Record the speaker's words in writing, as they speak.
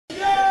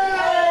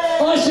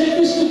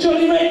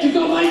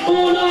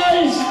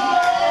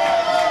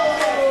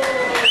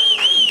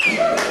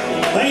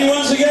Thank you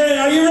once again.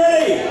 Are you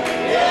ready?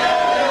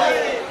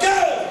 Go!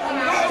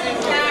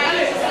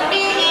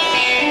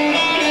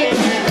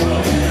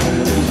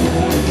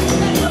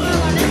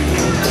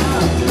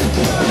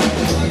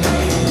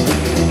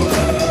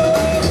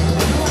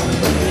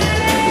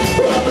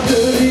 I'm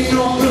dirty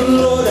on the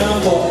low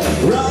down boy.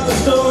 Rock the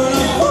store and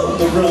I'm on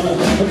the run.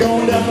 I'm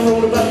going down the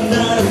road about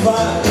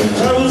 95.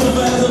 Travels so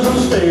fast I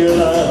don't stay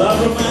alive. I'm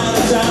from out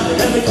of town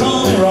and they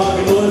call me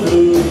Rocky Boy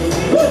Blue.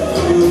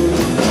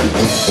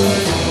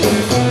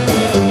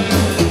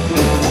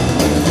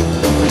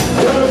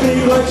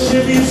 Like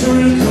Chevy, it's a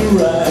real cool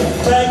ride.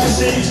 Back to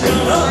seats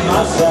coming up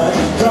my side.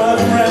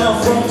 Driving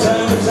around from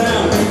town to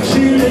town.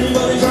 Shoot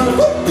anybody trying to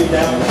put me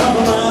down. I'm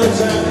from out of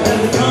town and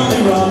they call me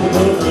Rocky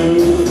Boy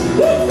Blue.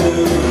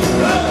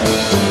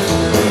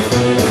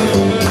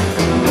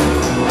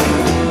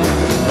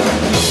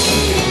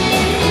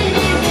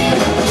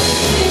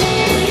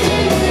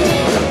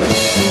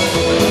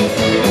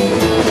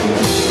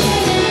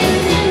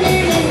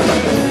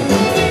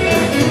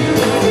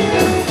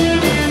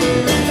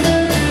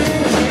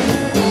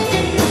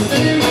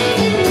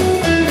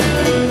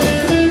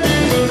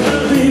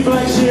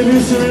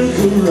 It's a real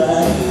cool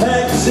ride.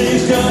 Back to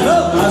seats coming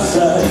up my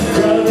side.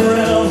 Driving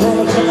around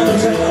from town to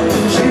town.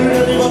 Shoot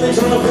anybody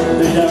trying to put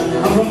me down.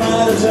 I'm from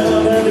out of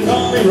town and they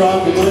call me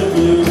Rocky Boy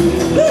Blue.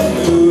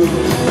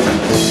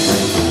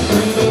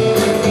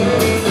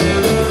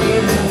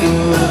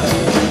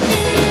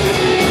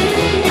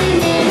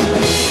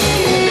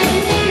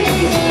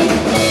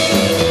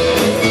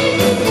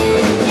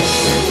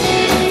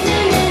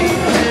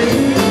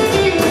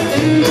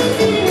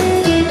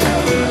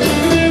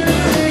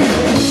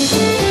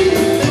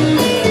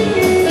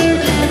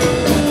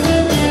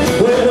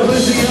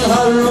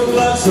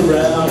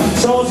 Around.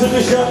 Souls in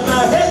the shop,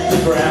 I hit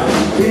the ground.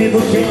 People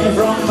came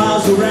from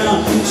miles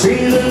around. See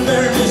them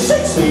there just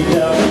 6 feet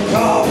down. They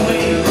call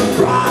me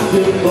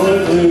Rocky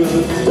Boy Blue.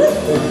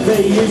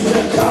 They used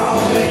to call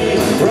me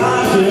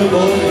Rocky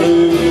Boy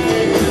Blue.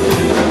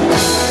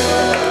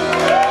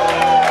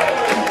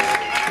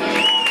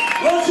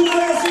 What's your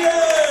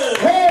gracias?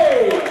 Hey!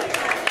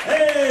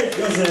 Hey,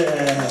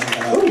 gracias.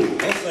 Ooh,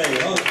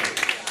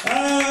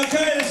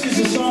 okay, this is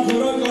a song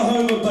called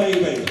Oklahoma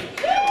Baby.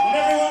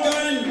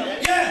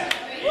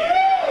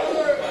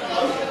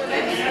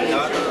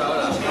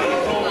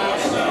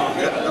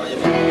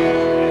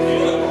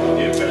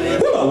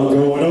 I'm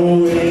going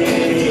away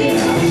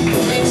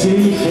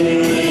today.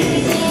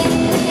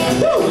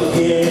 Don't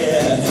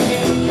get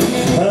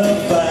her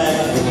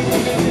back.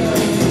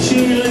 She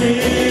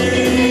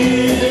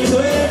lives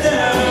way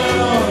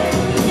down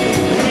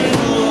in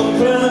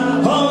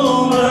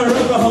Oklahoma,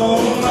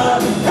 Oklahoma.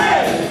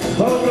 Hey!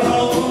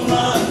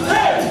 Oklahoma.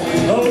 Hey!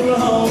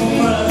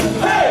 Oklahoma.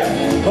 Hey!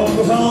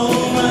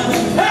 Oklahoma.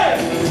 Hey!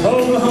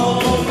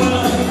 Oklahoma.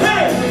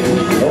 Hey!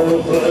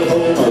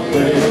 Oklahoma,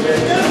 baby.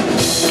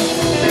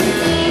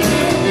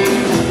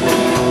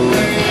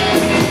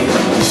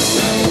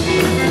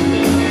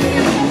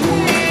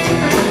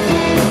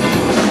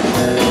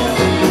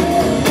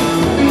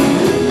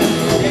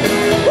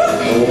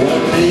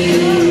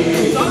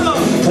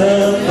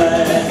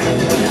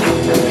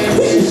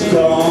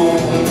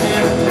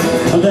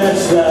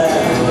 That's that.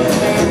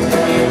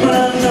 I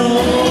know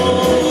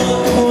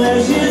where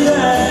she's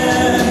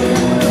at.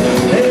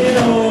 In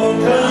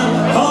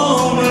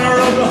Oklahoma,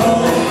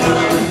 Oklahoma.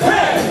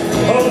 Hey!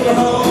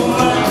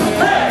 Oklahoma.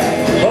 Hey!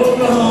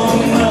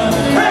 Oklahoma.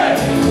 Hey!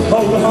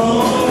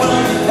 Oklahoma.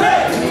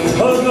 Hey!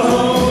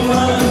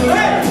 Oklahoma.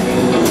 Hey!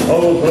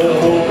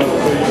 Oklahoma,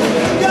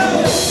 baby. Go!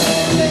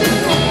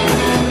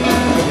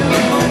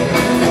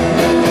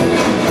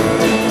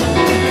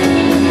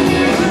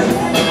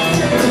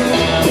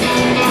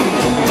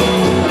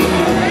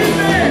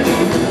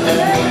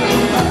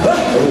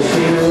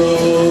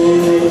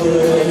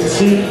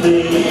 To me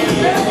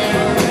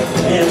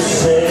and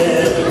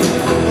said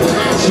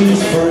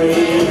she's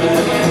free,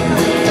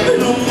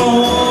 no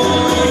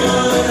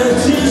more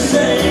to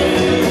say.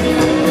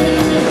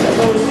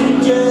 Oh, she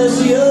just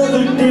the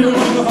other day,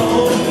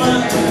 Oklahoma,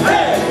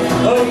 hey,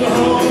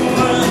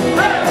 Oklahoma,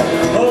 hey,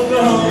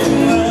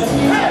 Oklahoma,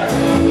 hey,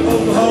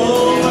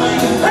 Oklahoma,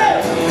 hey,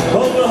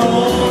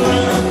 Oklahoma,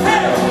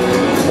 hey,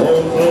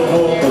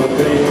 Oklahoma,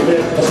 baby.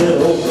 I said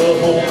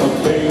Oklahoma,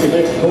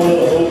 baby. Oh,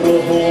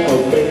 Oklahoma,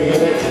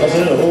 baby. I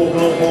said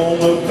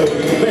Oklahoma,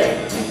 baby.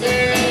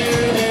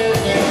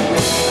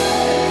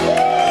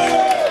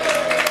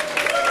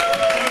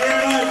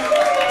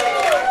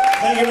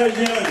 Thank you very much.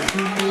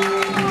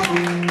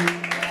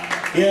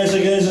 Yes,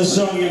 there's a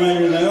song you may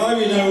know. I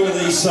know all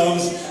these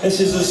songs. This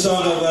is a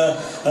song of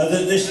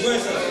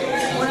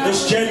this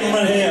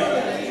gentleman here.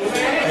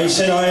 He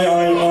said, I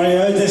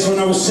heard this when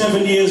I was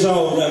 7 years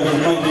old. That was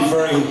made me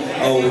very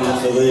old,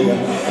 so there you go.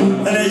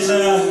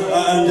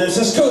 And it's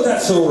just called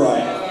That's All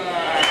Right.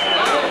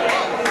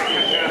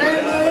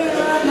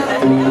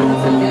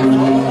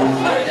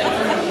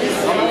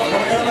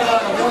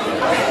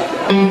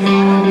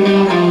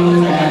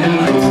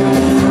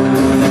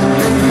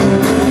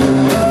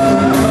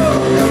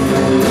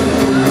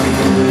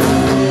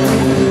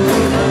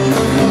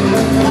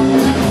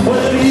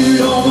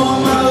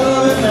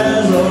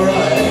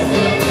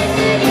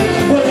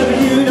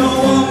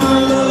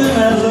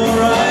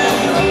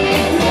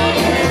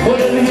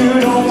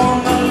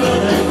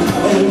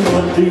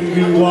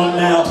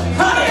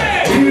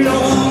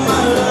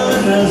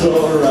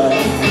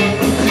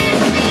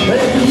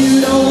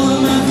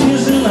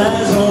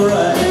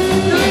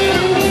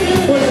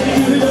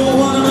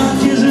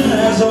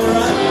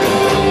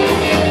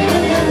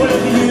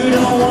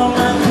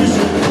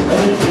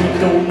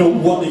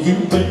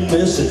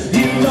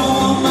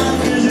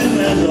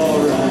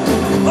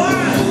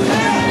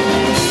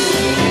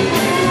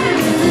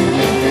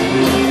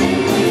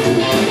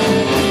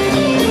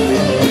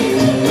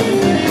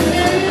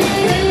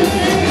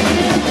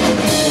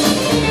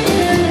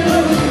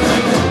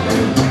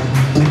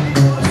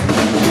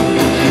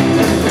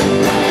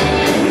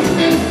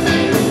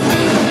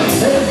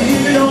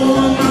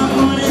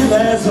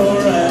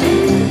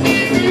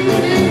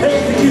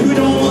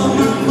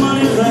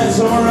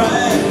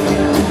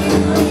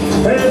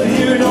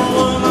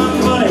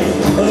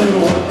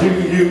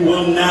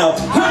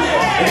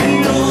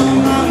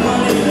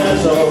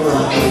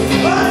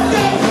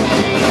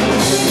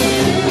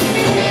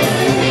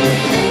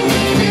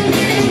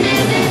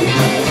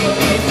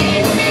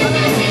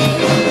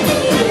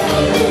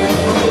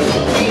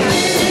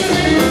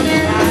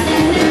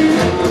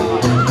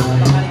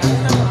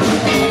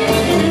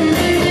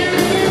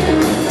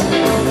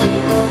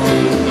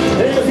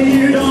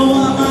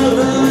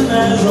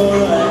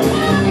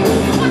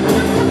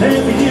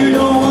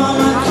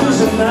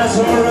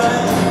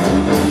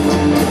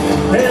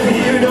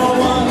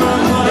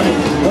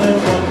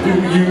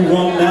 you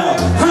want now.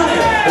 Honey,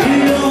 you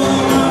don't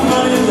want my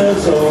money,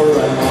 that's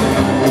alright.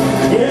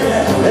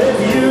 Yeah, if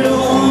you don't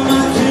want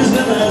my kiss,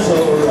 then that's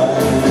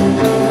alright.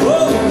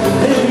 Oh,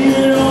 if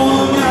you don't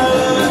want my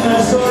love,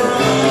 that's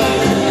alright.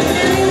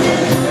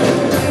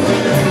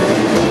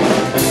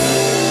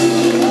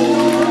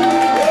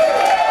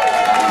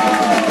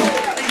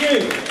 Thank you.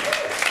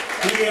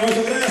 Thank you.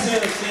 Muchas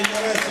gracias,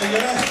 señoras,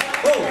 señoras.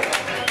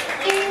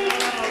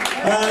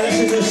 This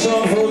is a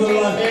song for all the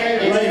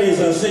ladies,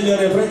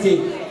 señores pretty,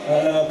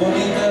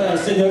 bonita,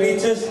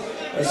 señoritas,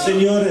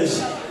 señores,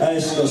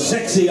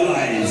 sexy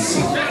eyes.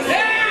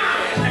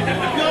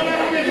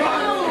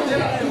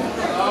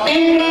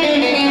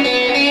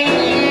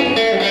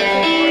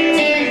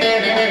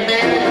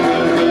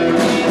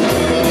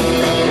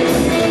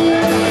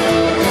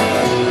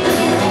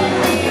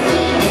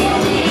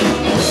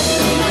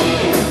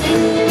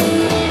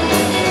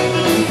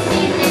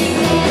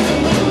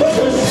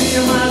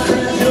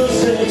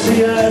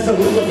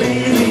 Will be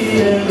the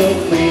end of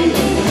me.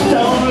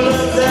 Don't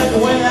look that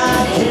way,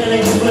 I can't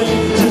explain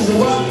just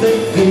what they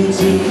do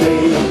to me.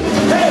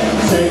 Hey,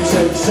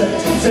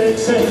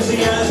 sexy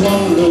eyes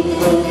won't look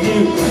from you.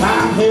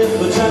 I'm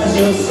hypnotized,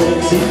 your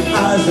sexy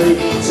eyes, they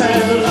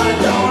turn the light.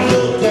 Don't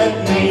look at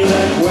me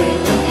that way.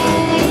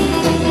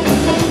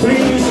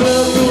 Please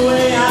look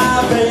away, I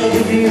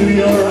beg of you.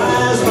 Your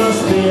eyes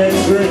must be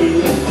x-ray.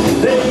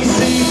 They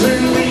see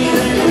through me,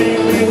 they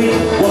make me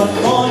weak. What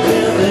more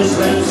can this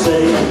man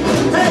say?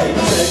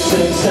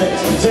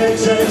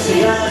 Sexy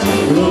eyes,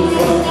 look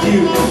from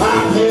you.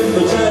 I'm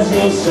hypnotized,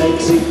 your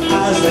sexy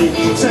eyes, they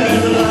turn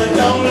the light.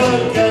 Don't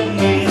look at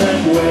me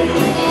that way.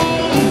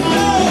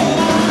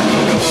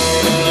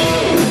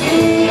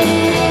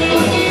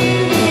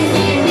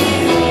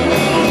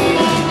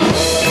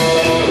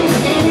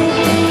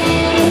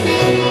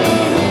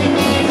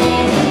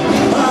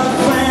 I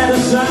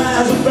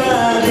fantasize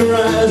about your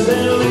eyes,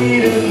 they're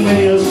leading me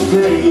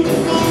astray.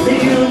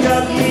 You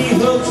got me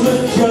hooked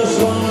with just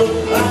one look,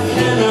 I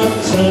cannot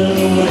turn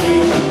away.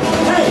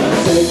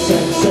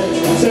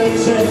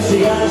 Sexy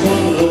eyes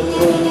won't look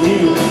from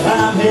you.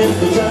 I'm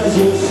hypnotized,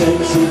 your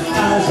sexy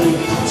eyes, they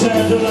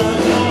turn the light.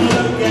 Don't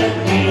look at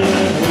me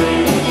that way.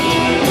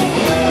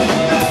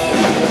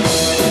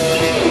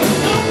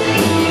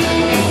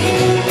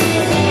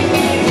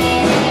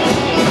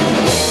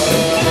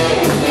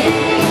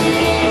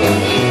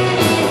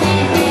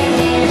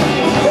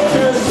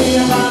 Just see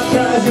my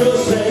cries, your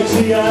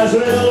sexy eyes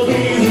will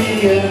be the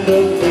end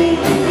of me.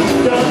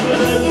 Don't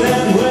look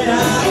that way, I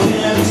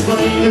can't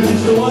explain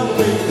just what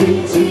they do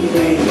to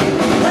me.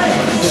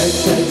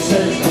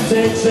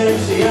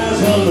 Sexy eyes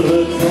won't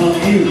look from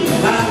you.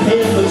 I'm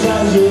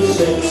hypnotized, your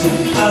sexy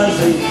eyes,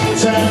 they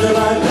turn the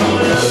light.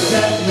 Don't look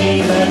at me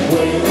that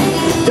way.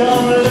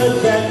 Don't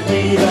look at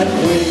me that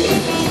way.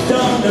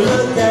 Don't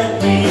look at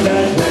me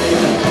that way.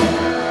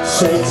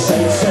 Sexy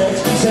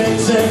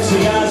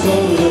eyes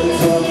won't look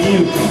from you.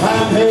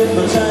 I'm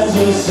hypnotized,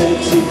 your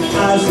sexy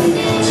eyes, they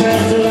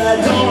turn the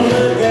light. Don't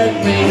look at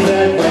me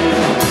that way.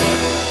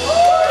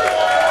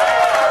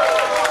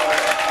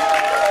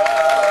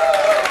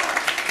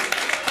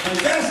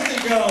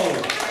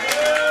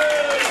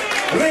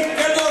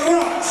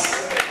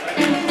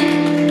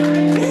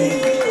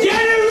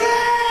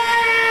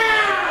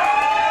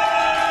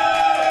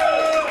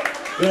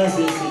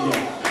 Gracias, señor.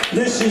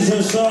 This is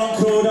a song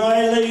called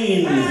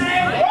Eileen.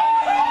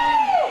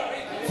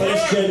 For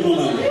this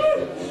gentleman.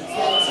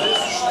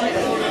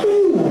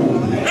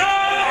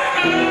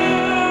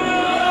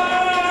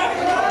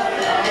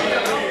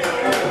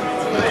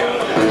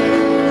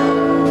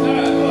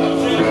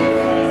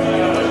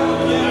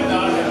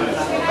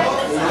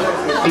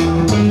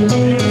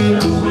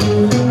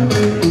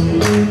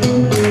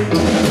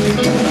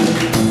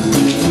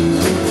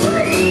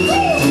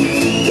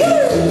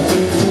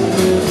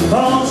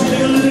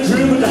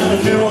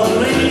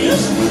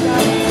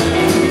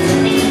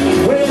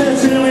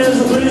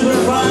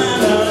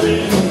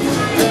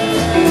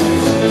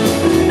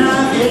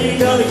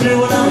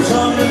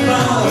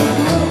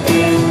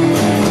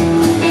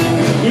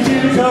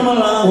 Come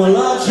along, well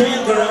I'll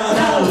check her out.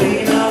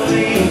 Eileen,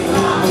 Eileen,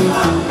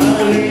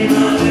 Eileen,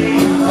 Eileen,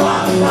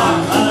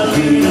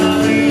 Eileen,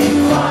 Eileen,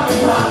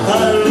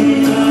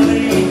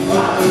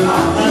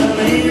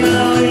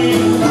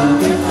 Eileen,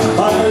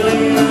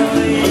 Eileen,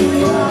 Eileen.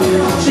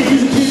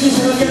 She's the cutest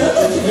little girl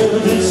that you ever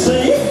did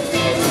see.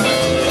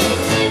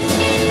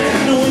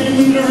 And when you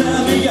move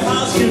around me, your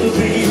heart's gonna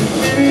beat.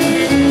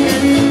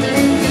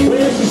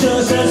 Well, she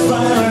sure sets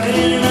fire in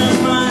any man's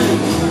mind.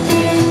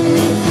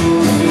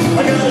 I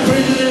got a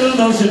crazy little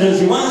notion that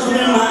she wants to be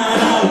mine.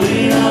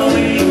 Eileen,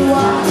 Eileen,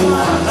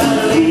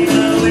 Eileen, Eileen,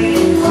 Eileen,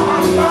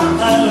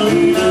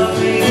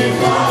 Eileen,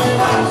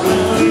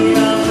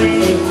 Eileen,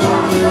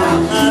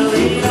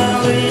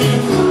 Eileen,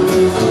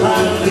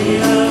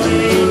 Eileen,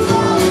 Eileen,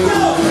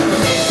 go!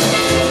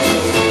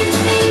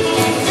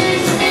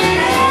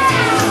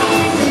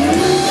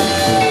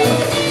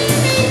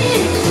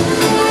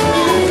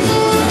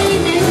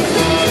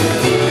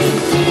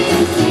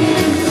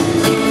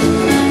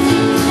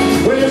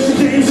 Well, she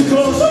came so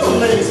close, all her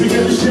legs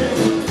began to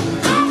shake.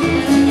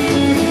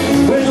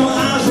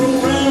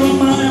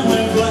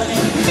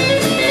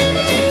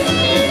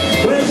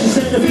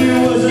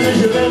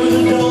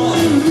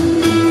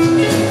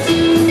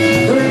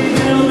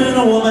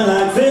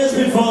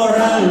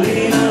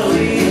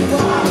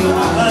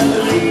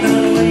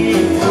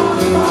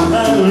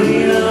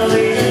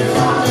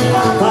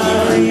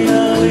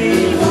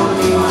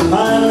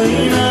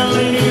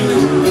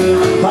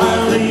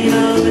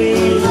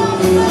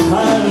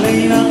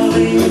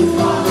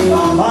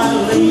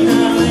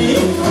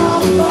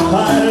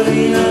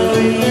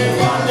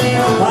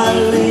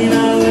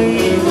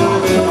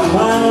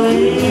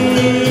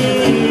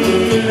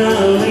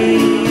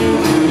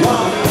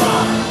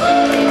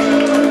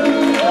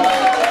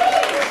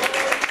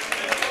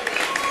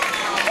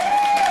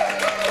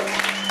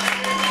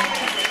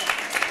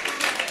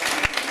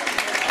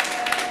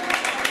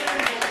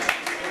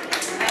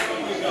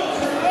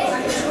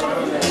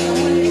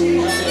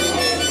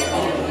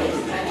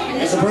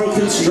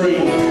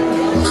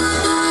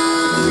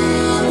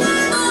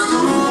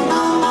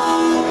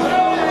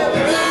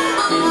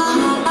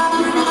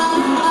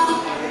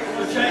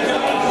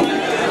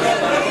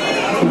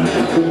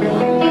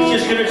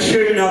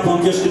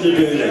 just going to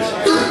do this.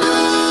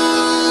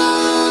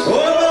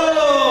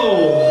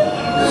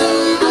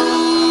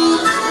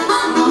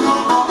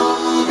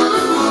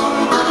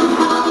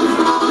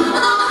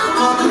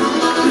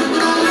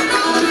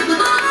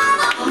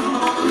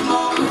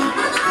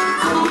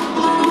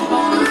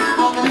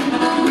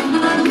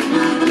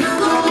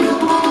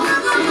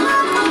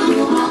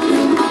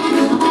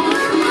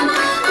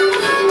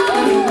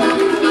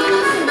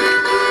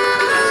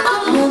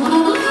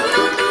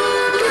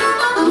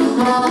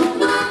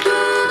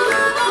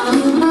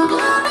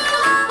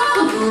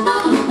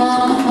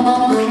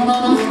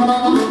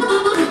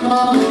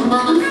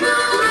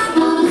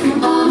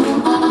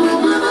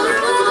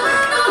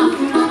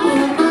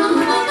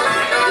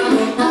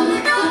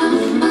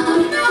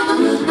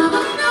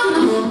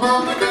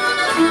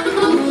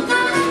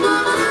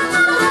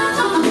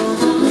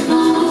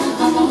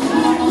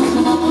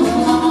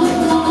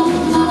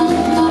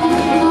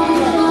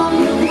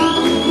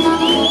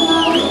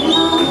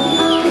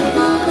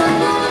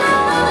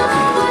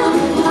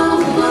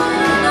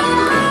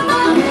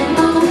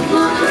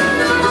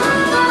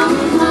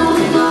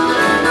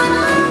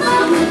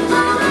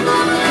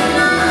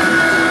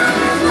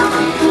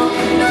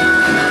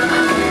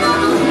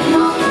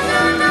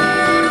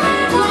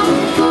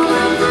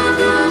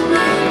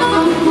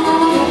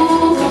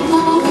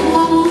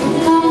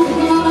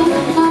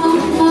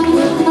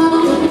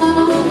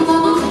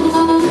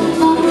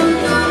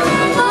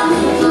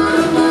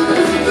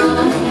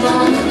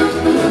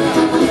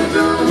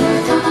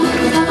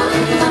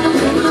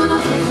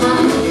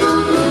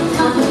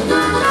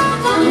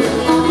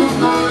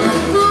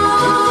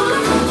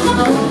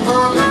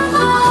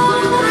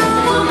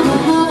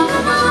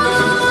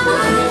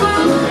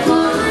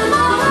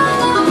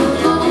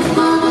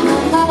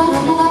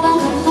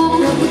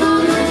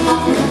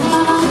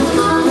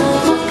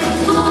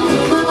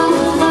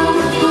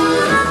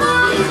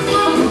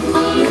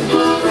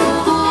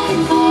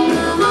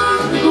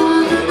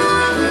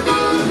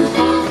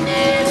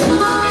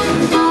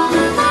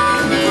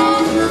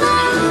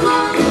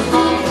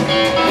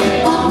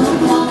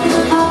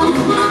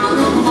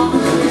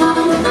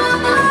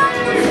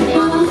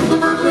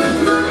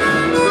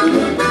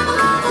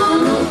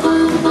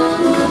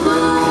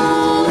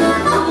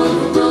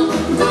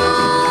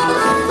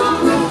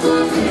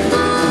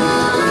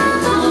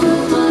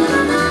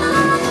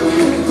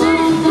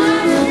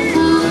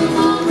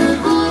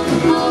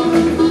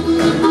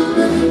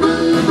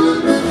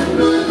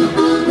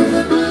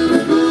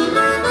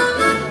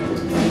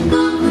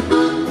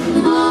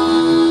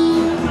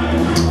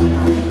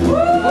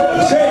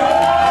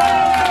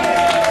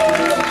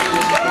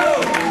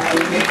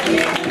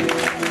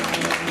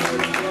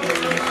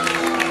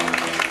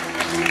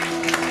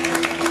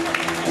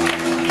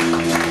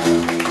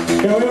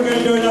 Yeah, we were going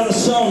to do another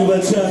song,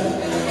 but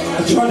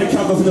I tried to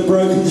cover for the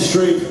broken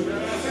streak.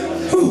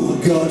 Oh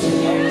my God.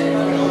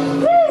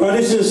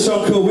 Right, this is a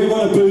song called We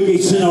Want a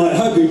Boogie Tonight. I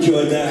hope you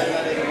enjoyed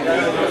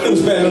that. It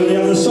was better than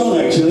the other song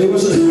actually,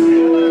 wasn't it?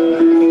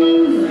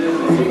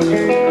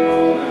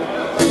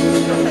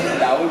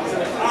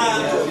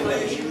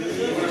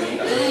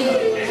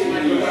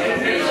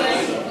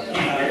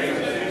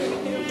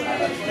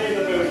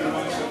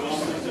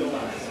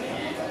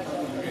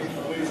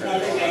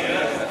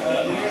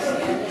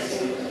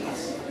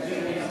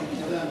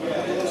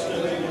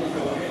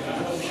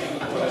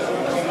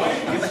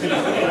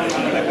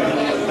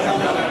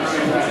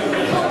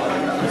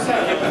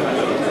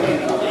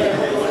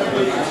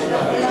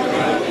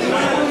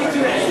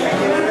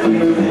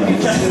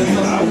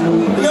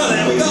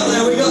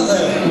 We got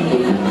there.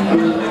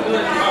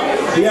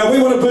 Yeah, we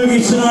want a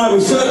boogie tonight, we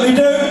certainly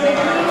do.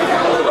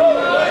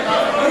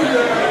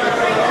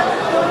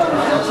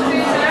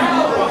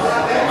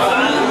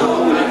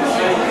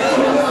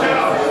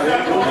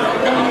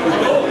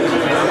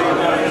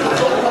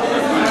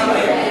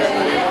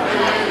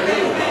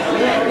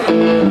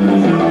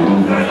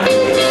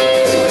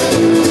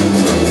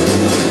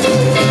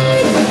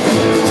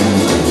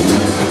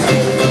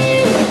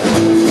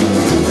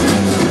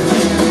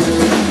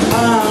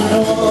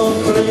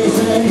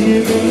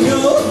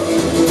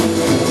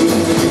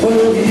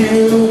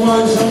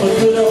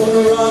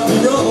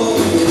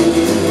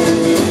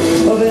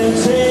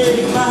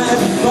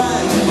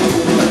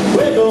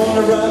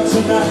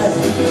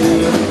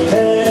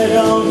 Head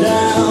on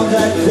down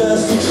that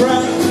dusty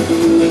track.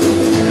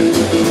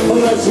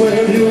 Well, that's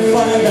where you'll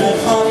find that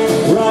hot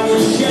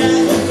rocket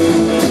shack.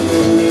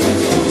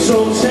 So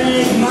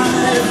take my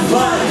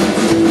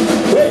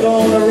advice, we're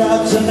gonna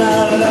rock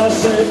tonight. And I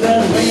said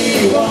that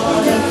we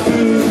want a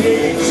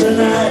boogie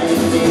tonight.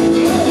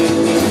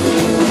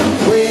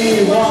 We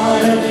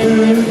want a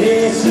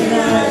boogie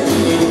tonight.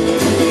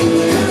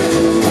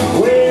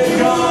 We're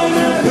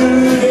gonna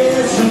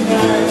boogie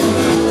tonight.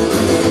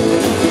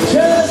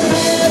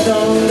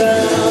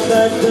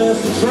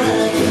 Dusty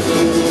track.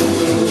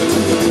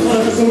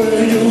 That's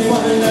where you'll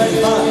find that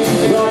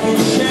hot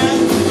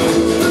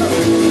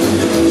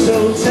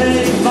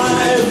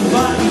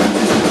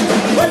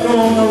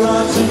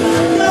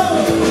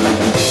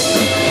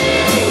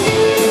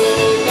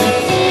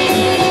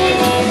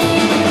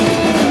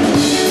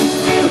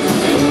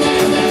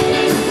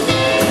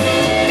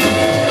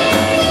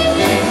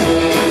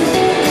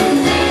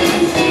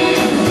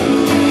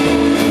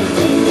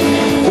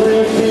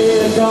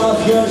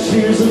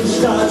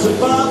starts to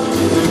bop.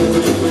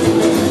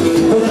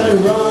 But that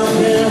rock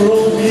and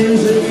roll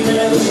music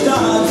never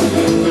stops.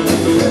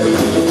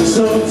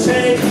 So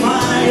take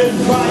my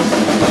advice.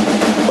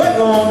 We're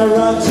gonna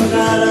rock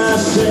tonight. I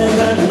said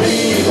that we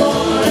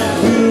wanna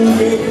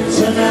boogie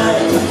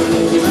tonight.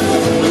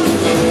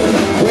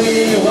 We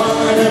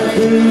wanna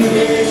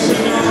boogie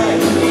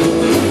tonight.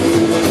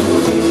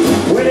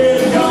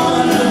 We're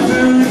gonna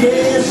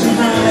boogie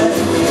tonight.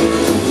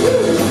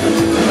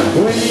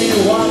 We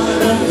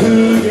wanna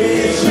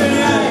boogie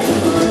tonight.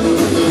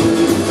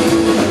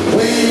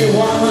 We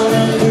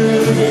wanna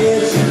boogie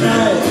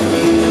tonight.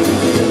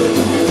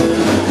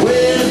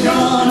 We're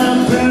gonna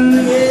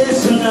boogie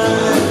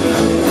tonight.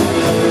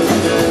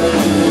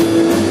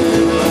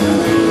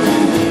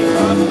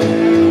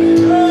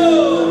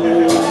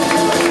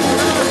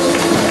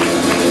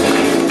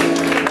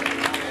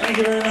 Thank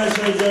you very much,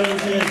 ladies and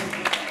gentlemen.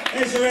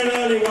 It's a real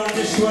early one.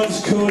 This one's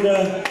called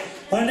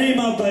I Need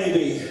My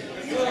Baby.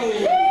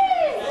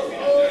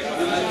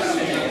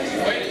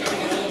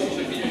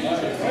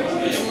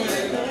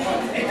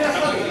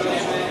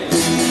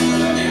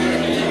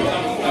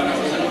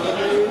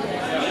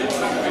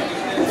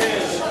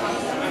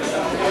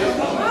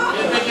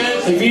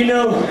 If you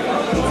know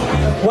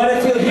what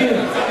I feel here,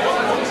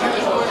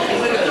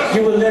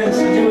 you will dance,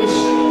 you will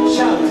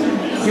shout,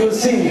 you will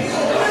sing.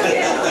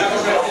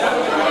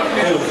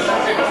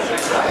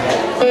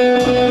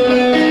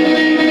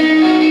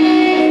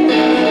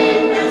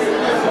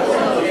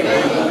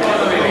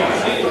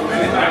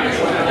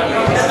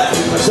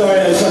 Sorry,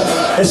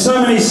 there's so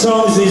many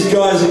songs these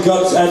guys have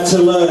had to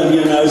learn,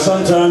 you know.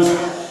 Sometimes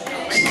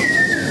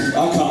I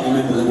can't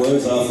remember the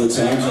words half the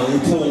time, so you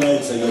pull a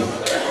leg to them.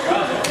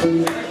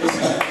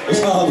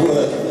 It's hard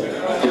work.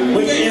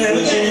 We're getting there,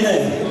 we're getting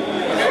there.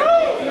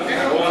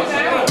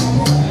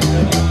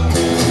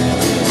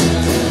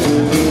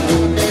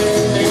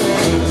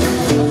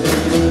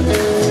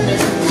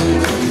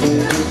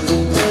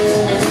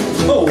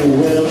 Oh,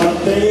 well, my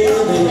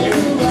baby,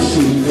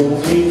 she gon'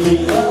 need me.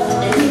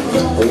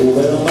 Oh,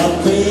 well, my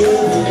baby,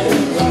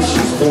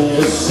 she's going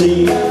to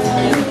see.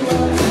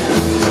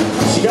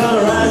 She got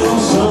her eyes on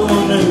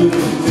someone new.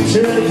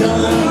 Should've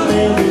done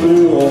maybe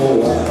blue. Oh,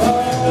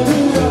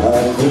 I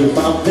need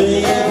my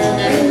baby.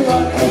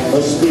 I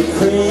must be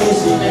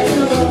crazy.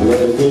 Let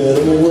her get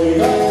away.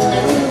 I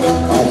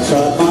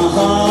tried my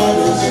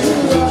hardest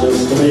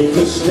just to make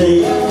her stay.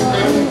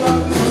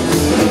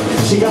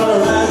 She got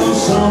her eyes on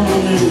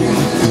someone new.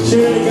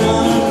 Should've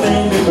gone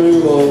maybe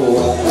blue. Oh,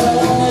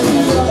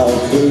 I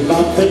need my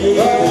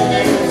baby.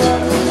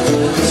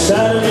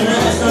 Saturday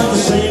night's not the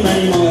same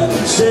anymore.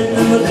 Sitting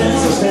in the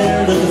dance,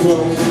 staring at the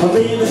floor. My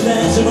baby's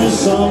dancing with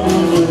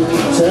someone new.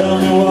 Tell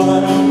me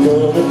what I'm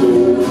gonna do.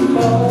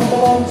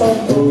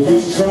 Oh,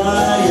 you're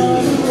trying.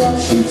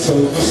 She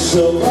told me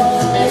so. I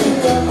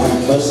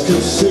must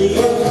concede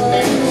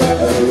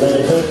and let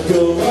her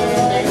go.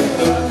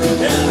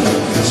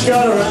 She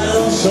got her eye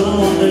on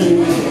someone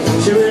new.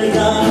 She really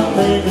got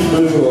made me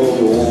blue.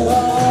 Oh,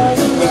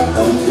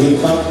 I need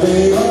my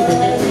baby.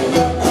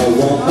 I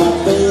want my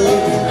baby.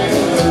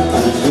 I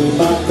need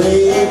my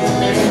baby.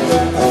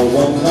 I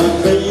want my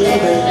baby.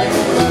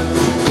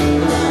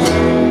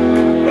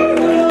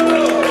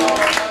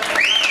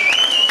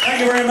 Thank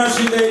you very much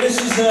indeed. This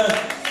is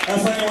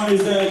for anyone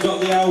who's got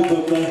the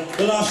album,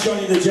 the last shot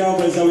in the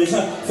Jailbirds album. It's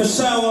for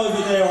sale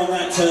over there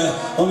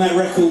on that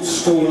record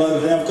stall over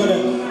there. I've got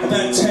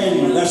about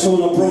 10. That's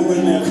all I brought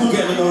with me. I couldn't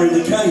get any more in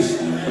the case.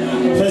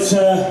 But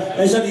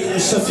there's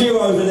a few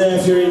over there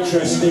if you're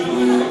interested.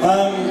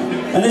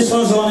 And this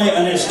one's on it,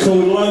 and it's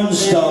called Lone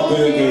Star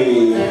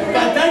Boogie.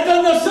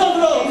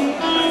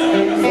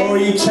 For all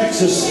you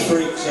Texas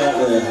freaks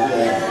out there.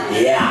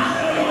 Yeah.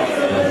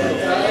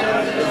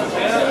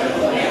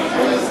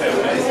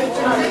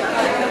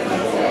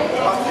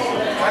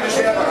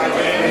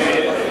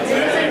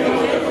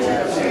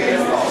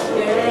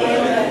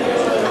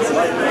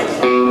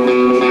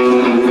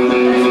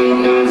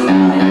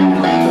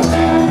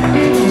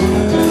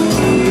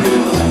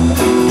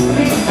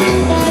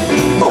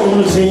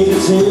 Take a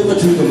sailor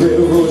to the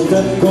railroad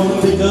track.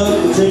 Gonna pick up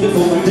and take it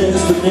for my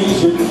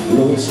destination.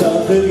 Lone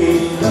Star Boogie,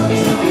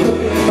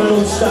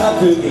 Lone Star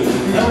Boogie.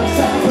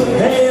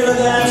 Hey, look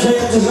at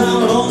Texas,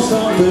 I'm a Lone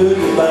Star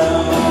Boogie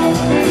bound.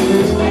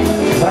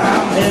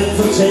 I'm heading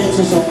for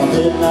Texas on my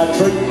midnight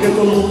train. Get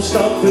the Lone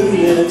Star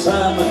Boogie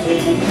anytime I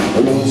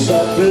can. Lone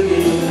Star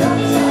Boogie,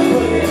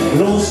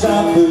 Lone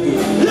Star Boogie,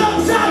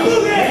 Lone Star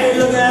Boogie. Hey,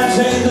 look at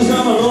Texas,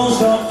 I'm a Lone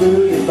Star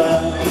Boogie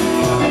bound.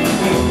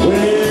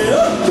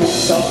 Don't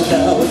stop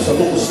now, it's a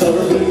Lone Star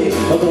Boogie.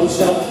 Don't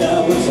stop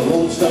now, it's a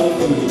Lone Star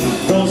Boogie.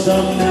 Don't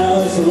stop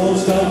now, it's a Lone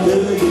Star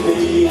Boogie,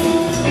 baby.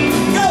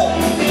 Go!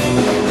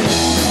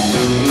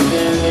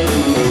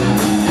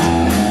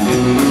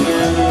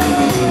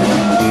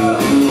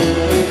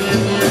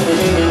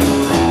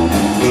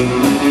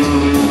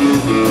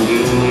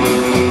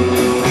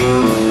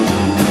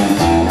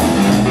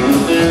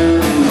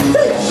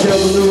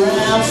 Shoveling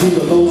around to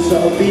the Lone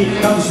Star beat.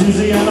 I'm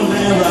Susie and a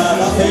man right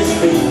off his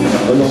feet.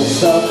 A Lone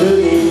Star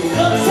Boogie,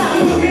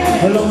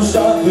 a Lone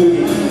Star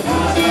Boogie.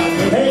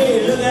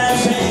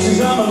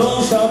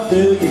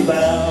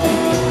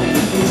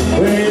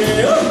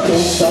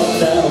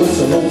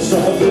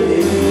 stop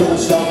boogie. Don't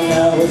stop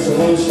now, it's a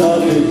won't stop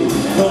boogie.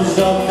 Don't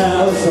stop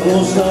now, it's a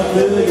won't stop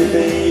boogie,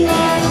 baby.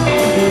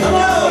 Come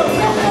on,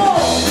 come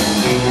on.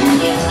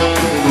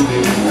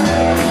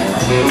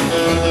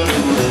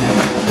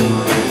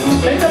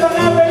 Vente para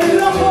acá, baby,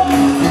 loco.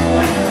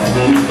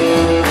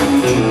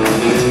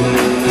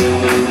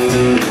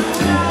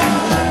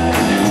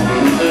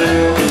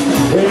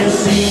 When you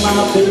see my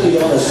baby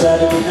on a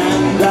Saturday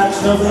night, that's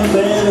nothing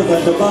better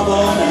than to bump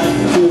all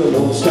night to the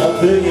don't stop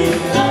boogie.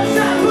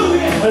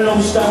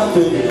 Don't stop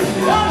boogie.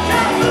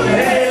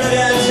 Hey, look at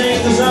that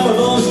shake, 'cause I'm a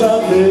don't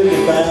stop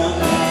boogie bound.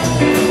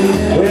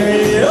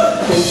 Way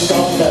up, don't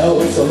stop now,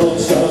 it's a don't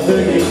stop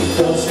boogie.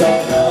 Don't stop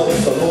now,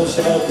 it's a don't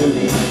stop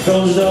boogie.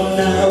 Don't stop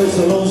now, it's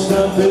a don't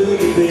stop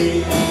boogie,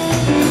 baby.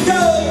 Go!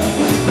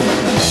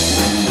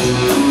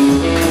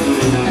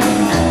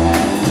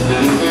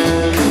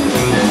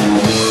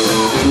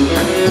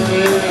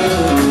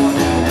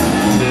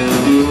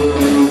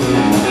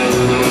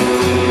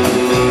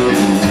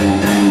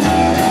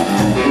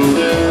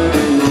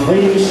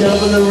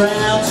 Shuffling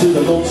around to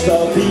the Lone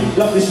Star beat,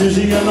 got this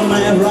music on the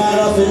man right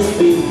off his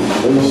feet.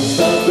 The Lone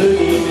Star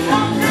boogie,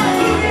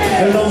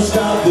 the Lone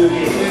Star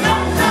boogie.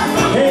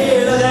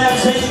 Hey, look at that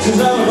change,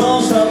 'cause I'm a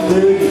Lone Star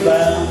boogie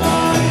bound.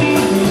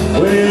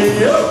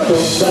 Way up,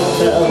 don't stop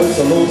now, it's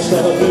a Lone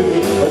Star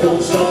boogie.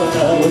 Don't stop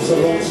now, it's a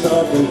Lone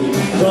Star boogie.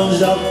 Don't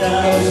stop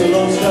now, it's a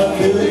Lone Star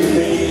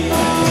boogie.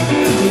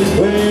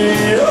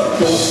 Way up,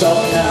 don't stop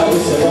now,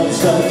 it's a Lone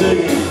Star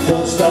boogie.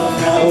 Don't stop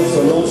now, it's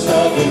a Lone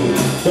Star boogie.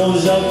 Don't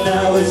stop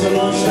now, it's a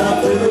Lone Star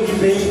boogie,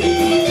 baby.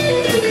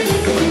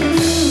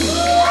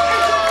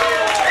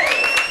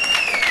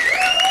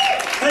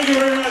 Thank you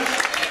very much.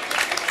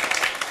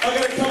 I've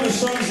got a couple of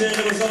songs here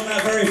that was on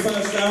that very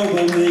first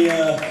album, the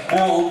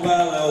Out on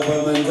Bell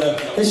album, and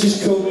this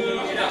is called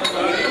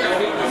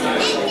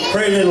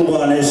Pretty Little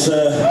One. It's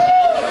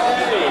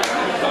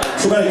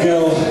about a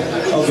girl,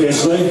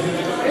 obviously.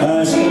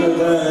 It's called,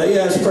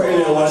 yeah, it's Pretty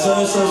Little One. So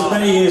it's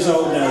many years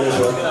old now, this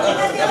one.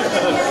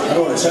 I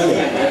don't want to tell you.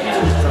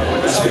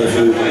 It's been a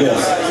few,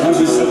 yes.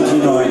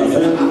 1979, I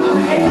think.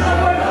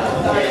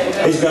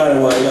 He's going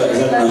away, look, he's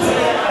had enough.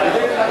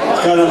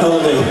 He's going on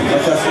holiday,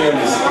 like our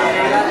friends.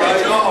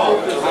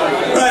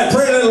 Right,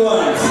 Pretty Little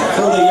One,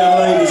 for all the young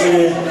ladies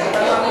here.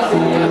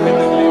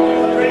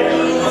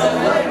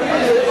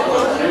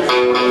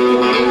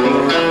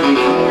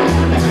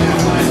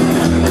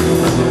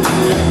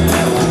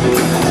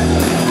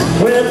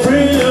 Well,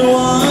 pretty little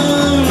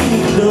one,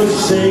 don't you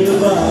say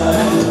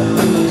goodbye.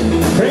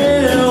 Pretty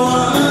little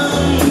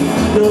one,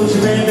 don't you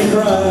make me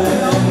cry.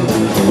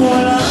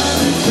 When I'm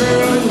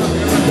through,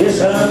 yes,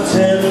 I'm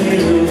telling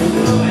you.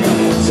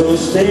 So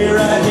stay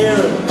right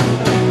here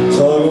and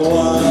talk a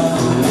while.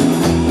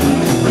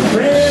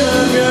 Pretty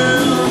little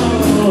girl,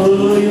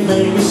 oh, you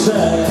make me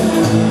sad.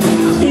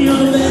 You're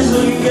the best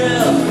looking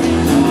girl,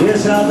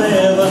 yes, I've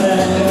ever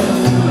had.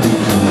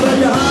 But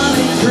you're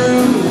honey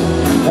true,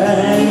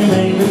 and you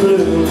make me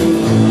blue.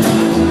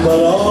 But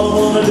all I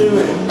wanna do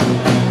is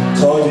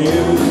talk to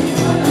you.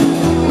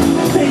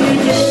 And you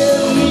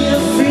give me a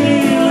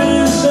feeling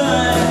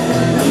inside.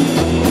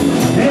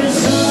 It's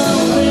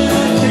something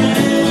I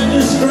can't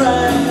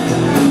describe.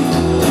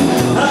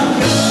 I've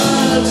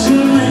got to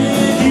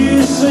make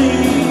you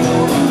see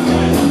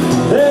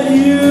that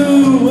you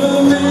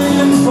were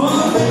meant for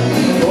me.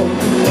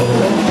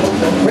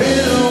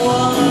 Pretty little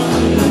one,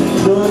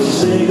 don't you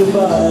say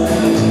goodbye.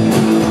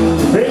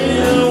 Pretty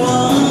little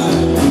one,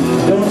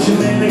 don't you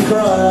make me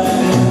cry.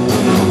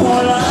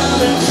 When I've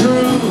been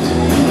true,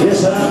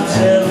 yes, I'm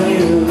telling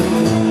you.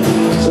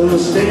 So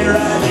stay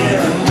right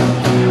here,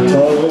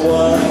 talk a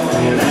while.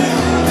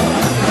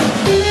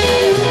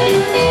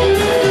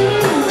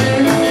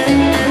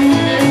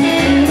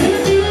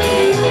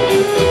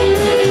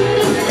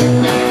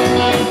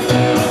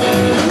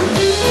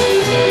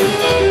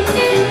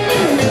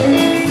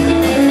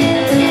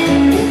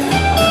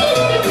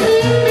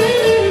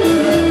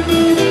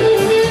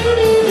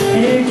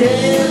 You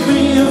gave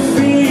me a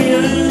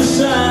feeling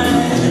inside.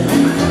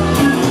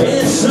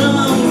 It's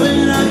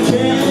something I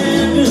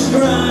can't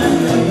describe.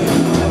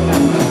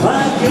 I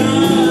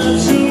got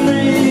to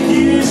make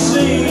you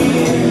see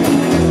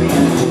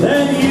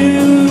that you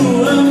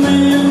were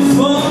meant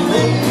for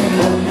me.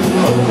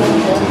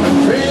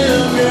 Pretty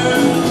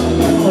girl,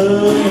 oh,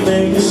 you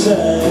make me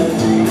sad.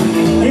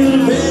 You're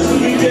the best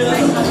looking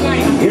girl,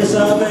 yes,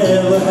 I've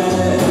ever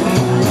had.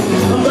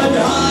 But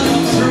your heart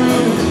is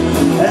true,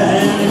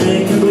 and you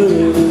make me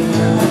blue.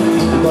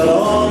 But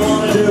all I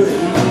wanna do is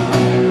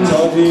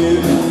talk to you.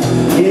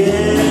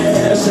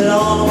 Yeah, I said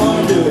all I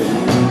wanna do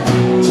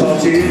is talk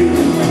to you.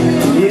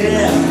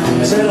 Yeah,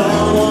 I said all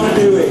I wanna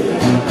do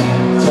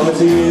is talk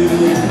to you.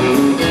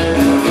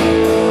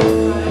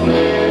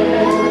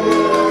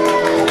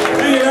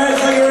 Thank you guys,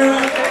 thank you very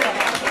much.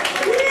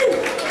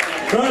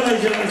 Right, ladies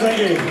and gentlemen, thank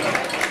you.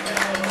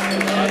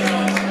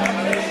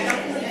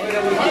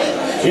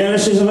 Yeah,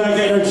 this is about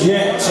getting a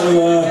jet to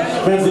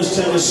Memphis,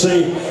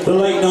 Tennessee. The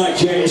late night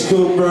jet is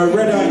called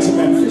Red Eye to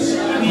Memphis.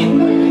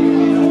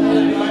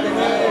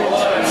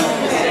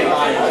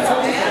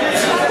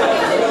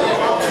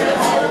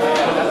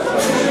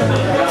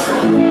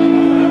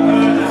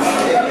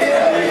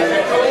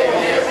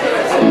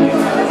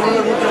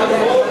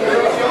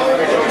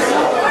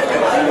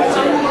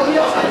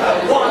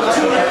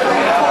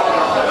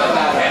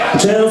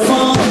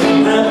 Telephone,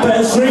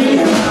 3:30.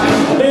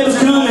 Baby's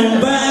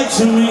coming back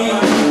to me.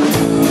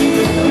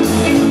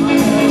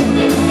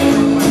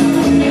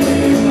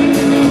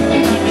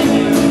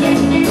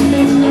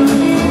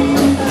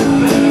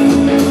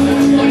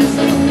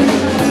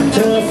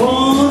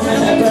 Telephone,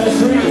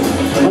 3:30.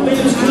 My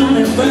baby's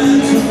coming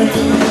back to me.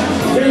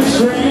 Get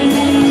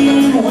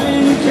train when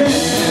you can.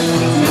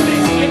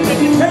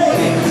 Hey,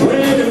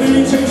 wait a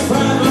minute, takes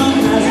 5 long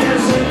nights. Get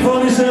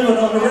 747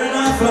 on the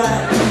red-eye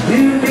flight.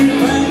 You'll be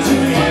back to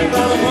me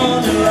by the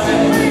morning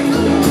light.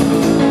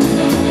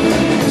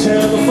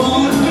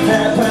 Telephone,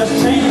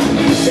 10:30.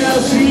 Got a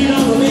seat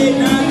on the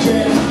late-night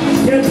jet.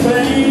 Get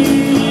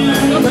plane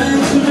back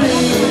to me.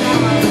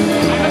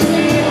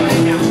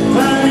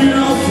 Flying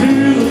all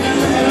through the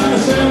night on a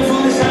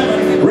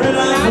 747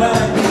 red-eye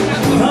flight.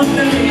 Come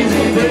down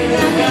easy, bring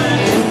it back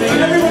to me.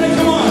 Everybody,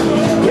 come on.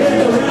 Get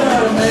the red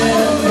out of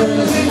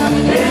Memphis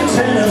in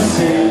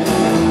Tennessee.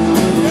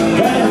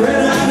 That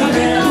red out of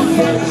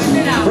Memphis,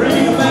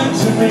 bring it back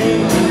to me.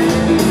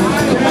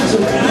 Catch a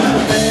red out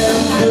of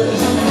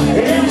Memphis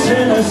in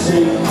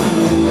Tennessee.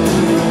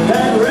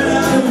 That red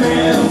out of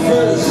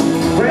Memphis,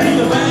 bring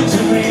it back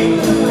to me.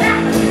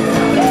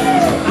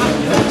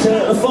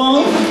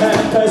 Telephone,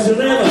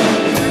 11:30.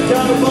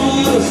 Got a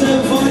ball at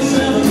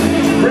 7:47.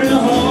 Bring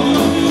her home.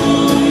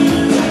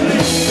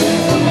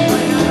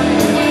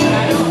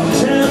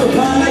 Tell the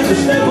pilot to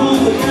step on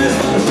the gas.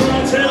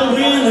 Tell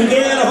him to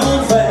get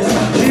home fast.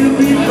 You'll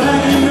be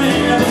back in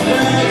Memphis,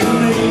 back to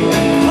me.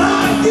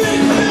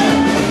 Get back.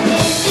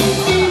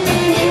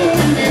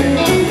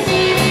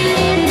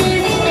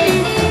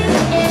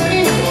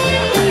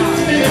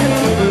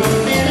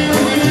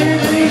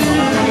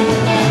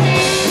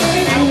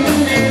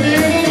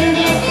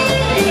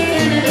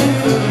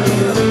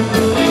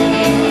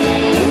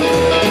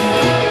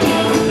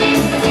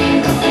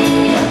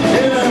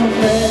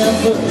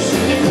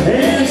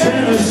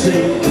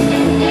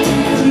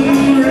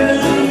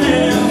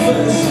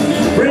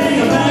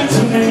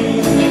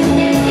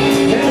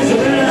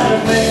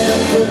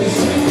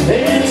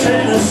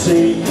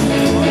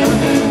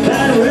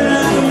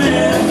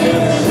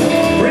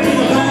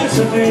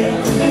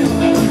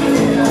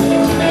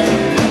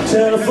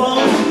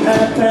 Telephone,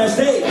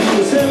 8:30.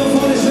 The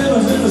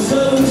 747's in the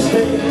southern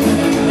state.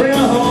 Bring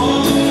her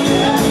home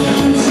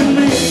to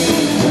me.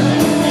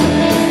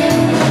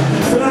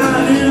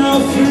 Flying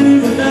all through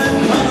the night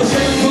on the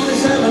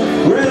 747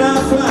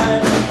 red-eye flight.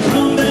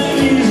 Come down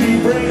easy,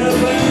 bring her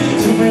back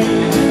to me.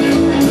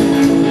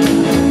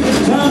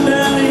 Come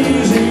down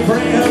easy,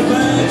 bring her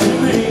back to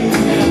me.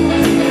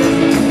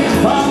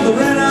 On the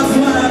red-eye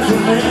flight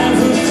from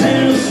Memphis,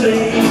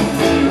 Tennessee.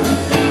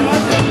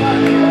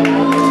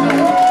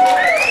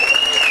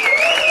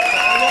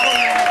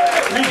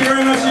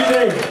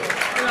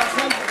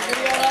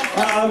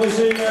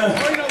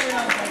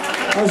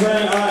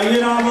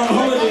 I'm on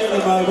holiday at the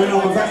moment.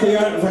 I'm a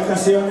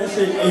vacaciones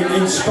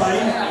in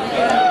Spain,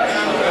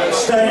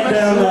 staying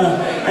down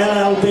El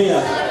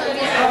Albia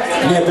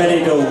near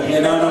Benidorm,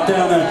 and I'm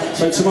down there.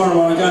 So tomorrow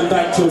morning I'm going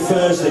back till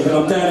Thursday, but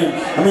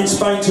I'm in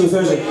Spain till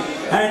Thursday.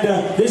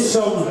 And this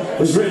song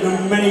was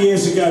written many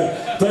years ago,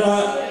 but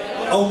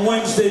on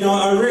Wednesday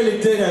night I really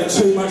did have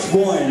too much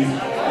wine.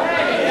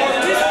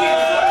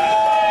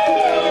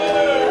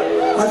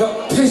 I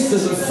got pissed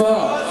as a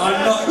fart.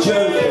 I'm not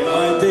joking,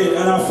 I did,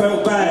 and I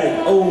felt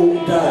bad all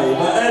day.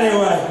 But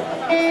anyway,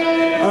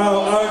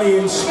 only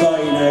in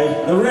Spain,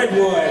 the red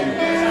wine.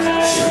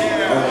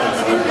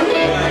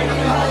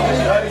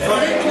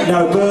 No,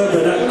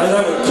 bourbon,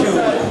 that would kill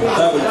me.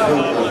 That would kill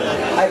me.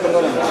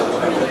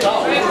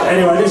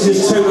 Anyway, this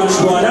is too much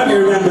wine. Hope you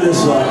remember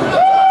this one.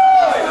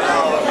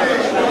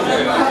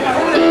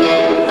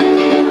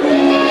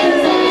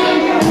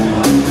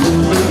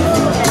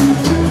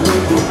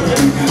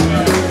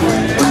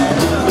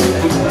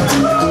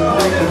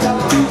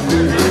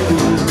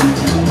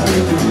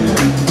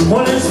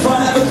 Well, it's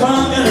 5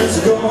 o'clock and it's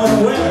going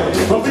away.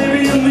 Well,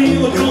 baby and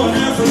me, we're going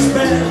out for a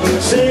spin.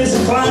 6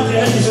 o'clock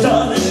and she's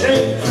starting to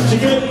shake. She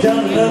gets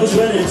down and nervous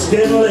when it's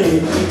getting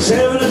late.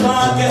 7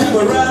 o'clock and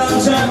we're right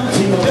on time.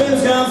 See, my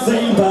baby's got a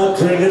thing about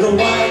drinking the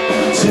wine.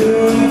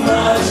 Too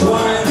much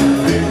wine.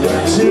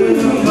 Too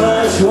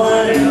much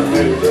wine.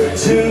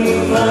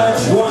 Too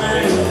much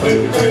wine.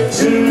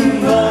 Too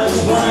much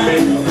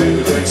wine.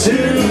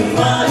 Too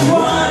much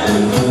wine.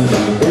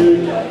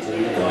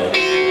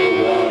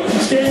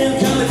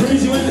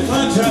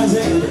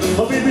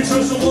 My baby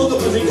tries to walk up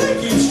but they can't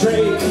keep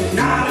straight.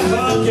 9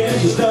 o'clock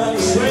and she's starting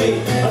to sway.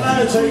 I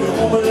gotta take her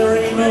home but there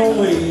ain't no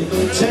way.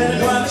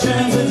 10 o'clock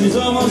chance and she's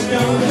almost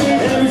gone.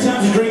 Every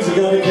time she drinks I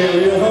gotta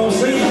carry her home.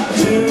 Sing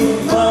too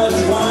much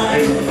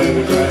wine.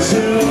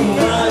 Too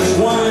much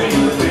wine.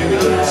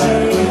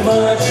 Too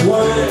much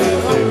wine.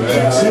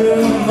 Too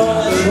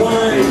much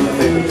wine.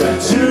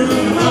 Too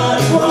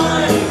much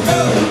wine.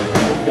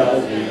 Gotta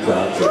be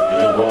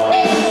drinking wine.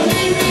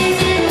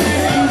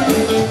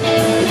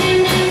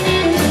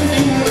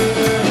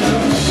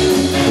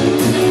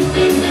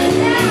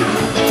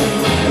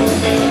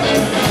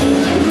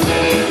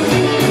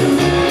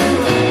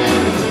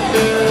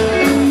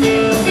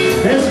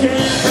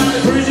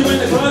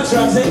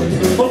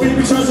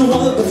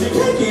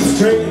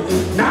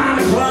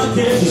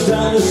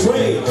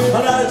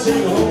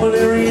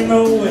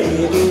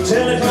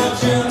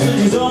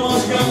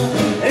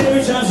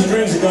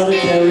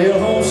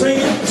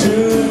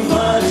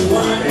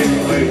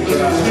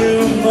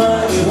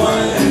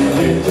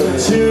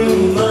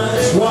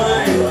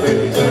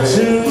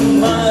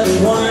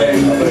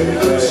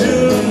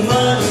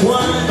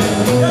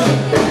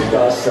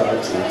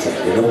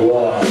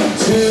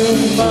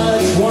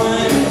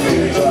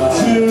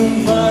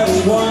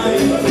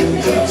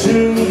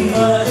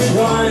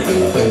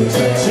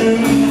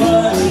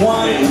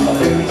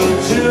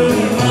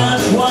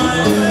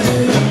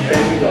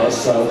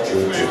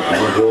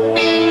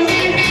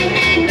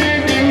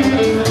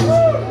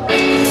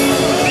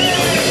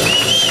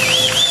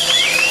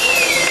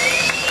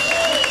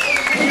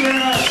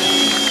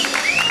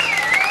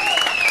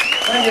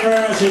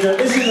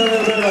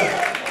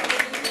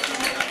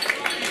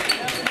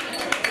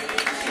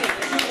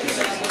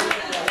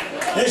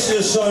 This is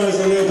a song that's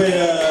a little bit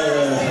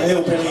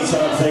hillbilly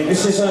type thing.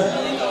 This is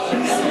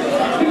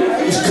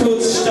it's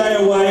called Stay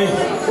Away.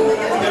 We're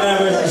going to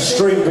have a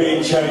string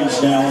being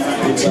changed now on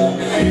that guitar.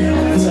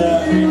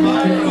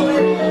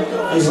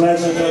 These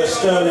lads have done a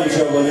sterling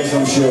job on this,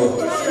 I'm sure.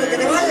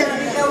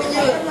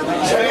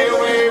 Stay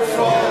away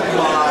from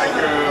my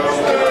girl.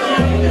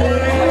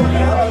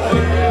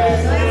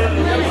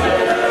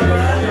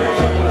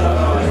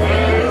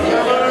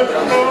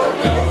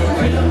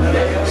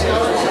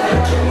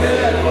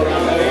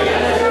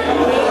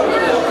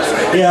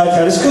 Yeah,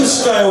 okay, it's called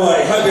Stay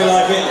Away. Hope you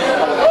like it.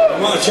 I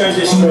might have changed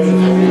this string.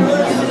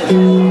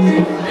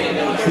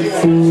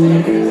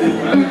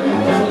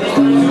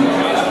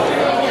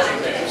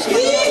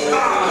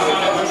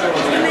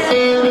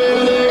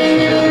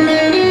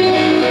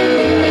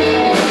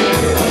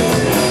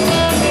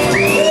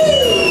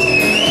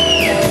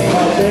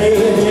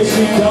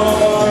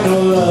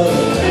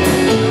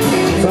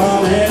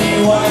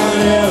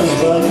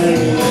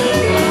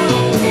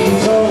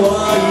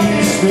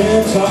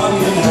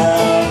 Talking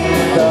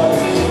how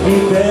you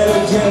better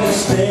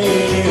just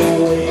stay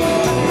away.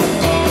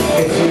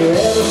 If you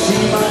ever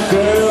see my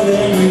girl,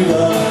 then you'll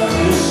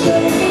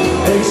understand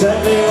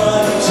exactly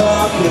what I'm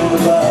talking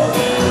about.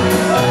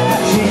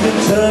 She can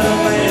turn a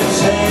man's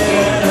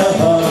head at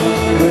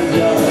 100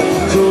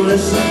 yards. So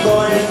listen,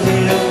 boy, and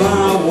hear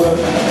my word.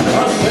 I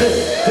said,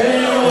 stay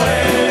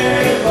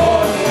away,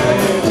 boy,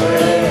 stay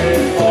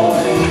away, boy.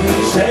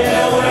 Stay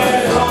away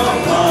from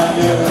my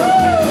girl.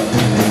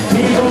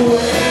 Keep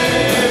away.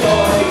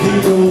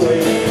 Keep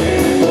away,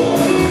 boy,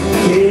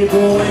 keep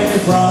away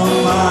from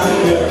my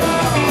girl.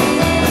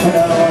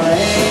 Now I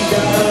ain't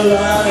got a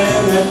lot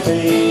in that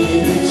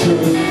baby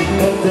true,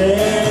 but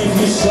then if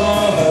you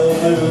saw her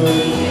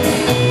move,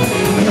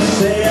 you'd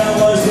say I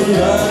was the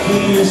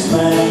luckiest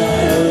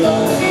man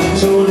alive.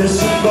 So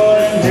listen, boy,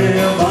 and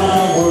hear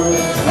my word.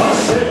 I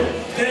said,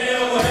 stay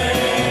away,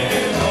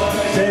 boy,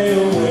 stay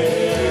away,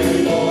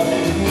 boy,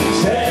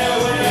 stay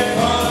away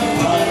from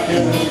my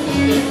girl.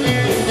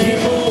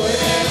 Keep away.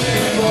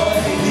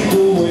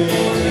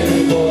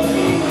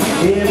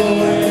 Keep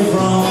away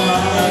from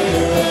my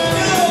girl.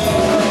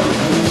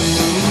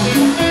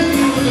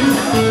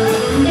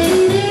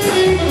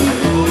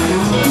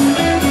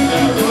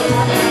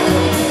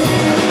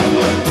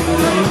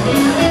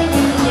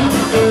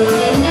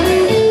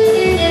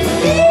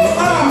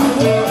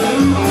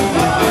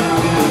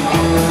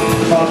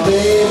 My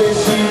baby,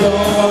 she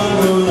don't want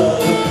no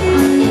love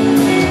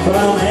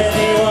from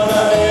anyone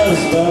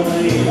else but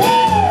me.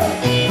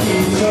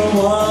 So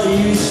while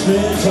you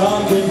spend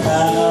talking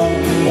how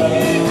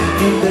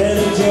you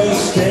better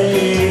just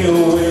stay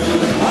away.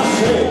 I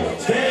said,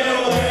 stay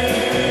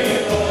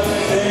away, boy,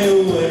 stay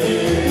away,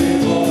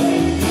 boy,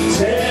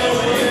 stay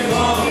away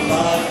from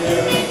my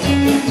girl.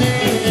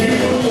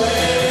 Keep away,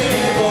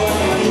 boy,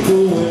 keep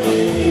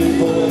away,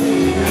 boy,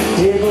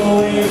 keep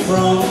away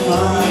from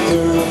my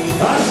girl.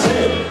 I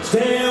said,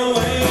 stay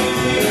away,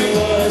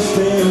 boy,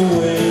 stay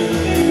away,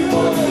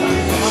 boy,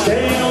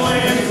 stay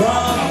away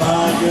from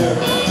my girl.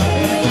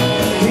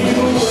 Keep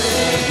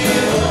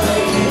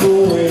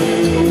away,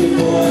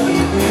 boy,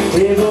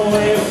 keep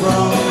away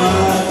from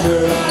my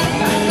girl.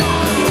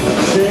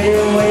 Stay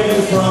away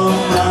from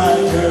my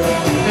girl.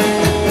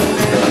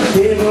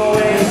 Keep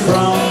away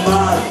from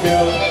my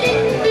girl.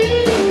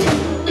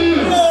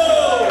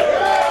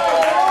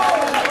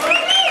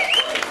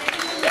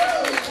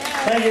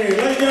 Thank you. Ladies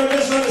and gentlemen, I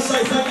just want to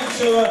say thank you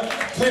to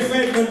Cliff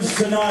Edmonds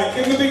tonight.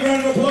 Give him a big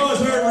round of applause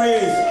wherever he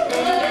is.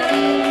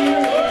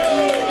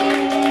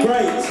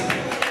 Great.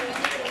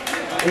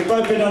 We've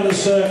both been on the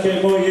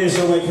circuit more years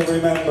than we can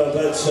remember,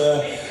 but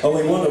or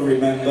we want to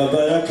remember.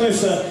 But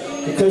Cliff's a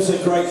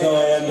great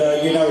guy, and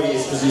you know he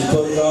is because he's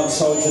put his heart and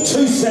soul into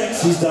 2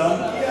 sets he's done.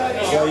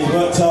 So he's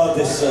worked hard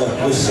this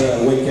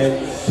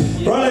weekend.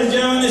 Right, ladies and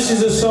gentlemen, this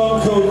is a song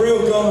called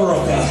Real Gone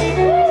Rocker.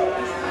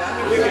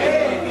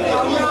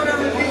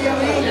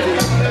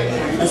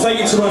 And thank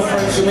you to my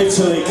friends from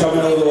Italy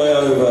coming all the way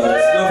over.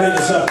 It's lovely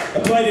to say. I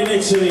played in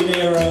Italy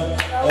near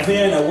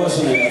Vienna,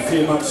 wasn't it, a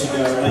few months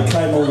ago, and they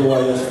came all the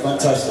way. That's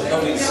fantastic.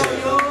 Lovely to see you.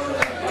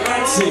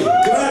 Grazie,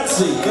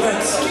 grazie,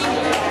 grazie.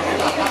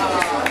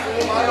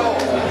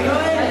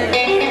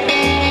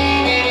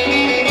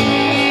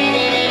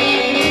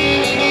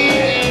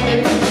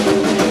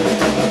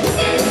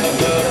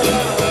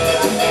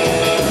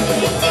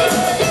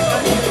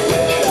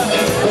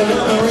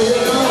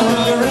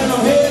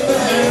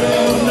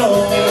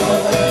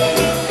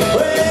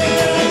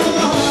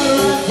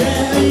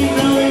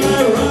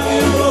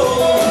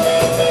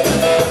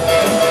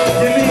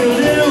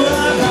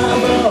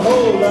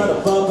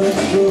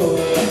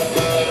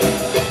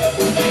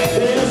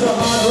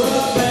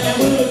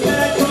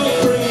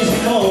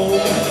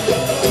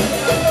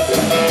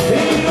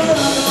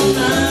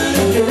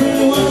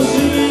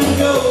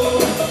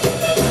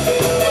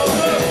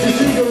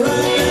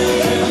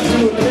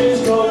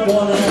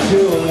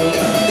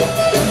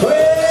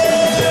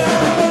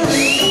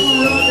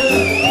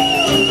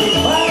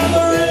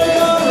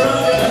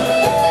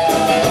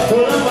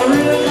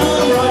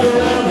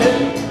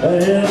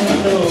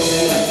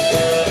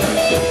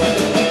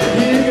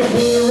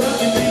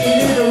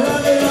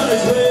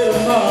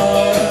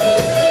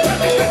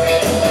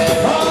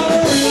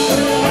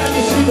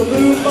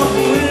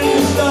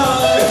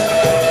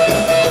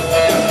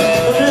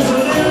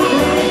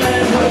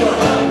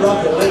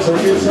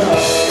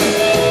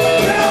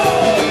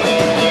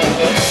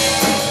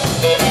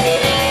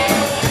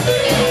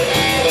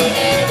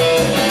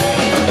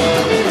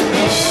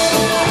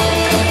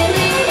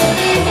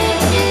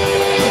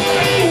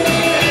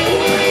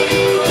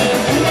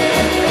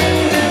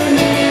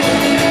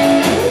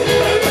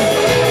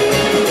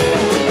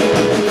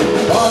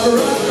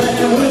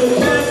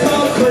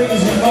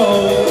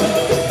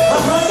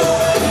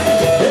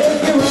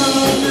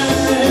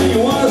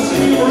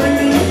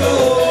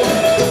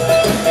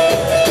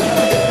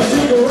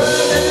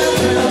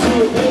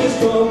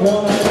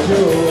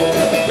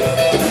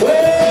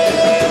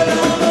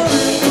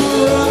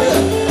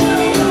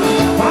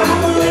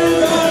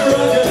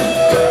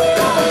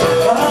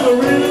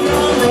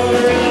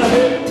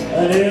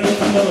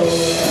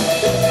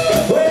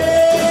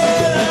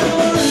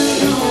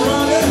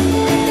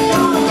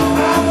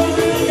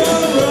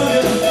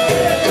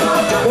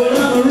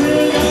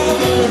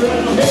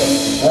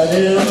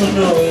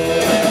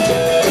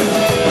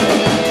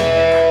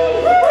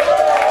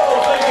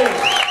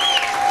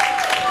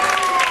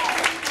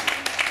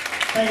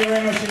 Thank you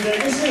very much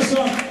indeed. This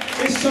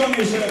song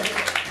is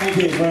thank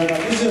you very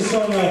much. This is a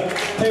song that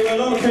a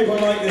lot of people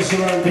like this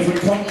around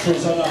different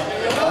countries. And I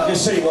can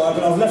see why,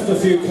 but I've left a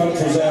few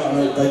countries out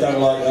and they don't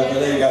like that, but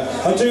there you go.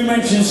 I do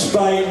mention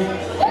Spain.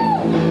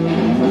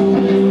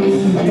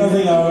 I don't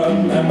think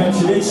I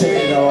mentioned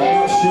Italy though, I'm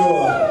not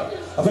sure.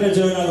 I better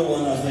do another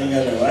one, I think,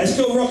 anyway. It's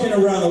called Rocking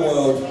Around the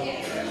World.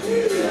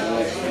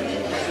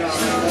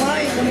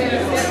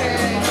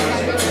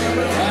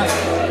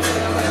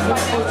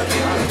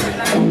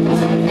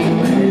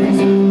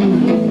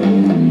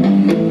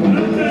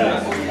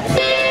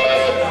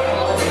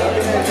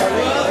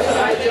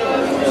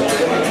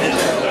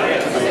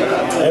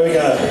 There we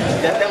go.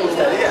 ¿Ya te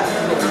gustaría?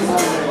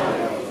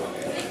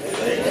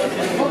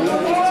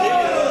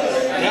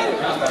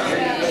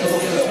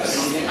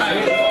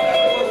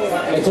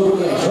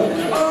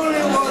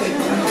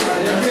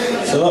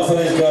 It's a lot for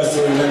these guys to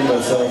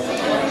remember, so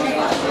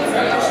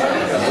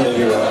it'll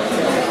be right.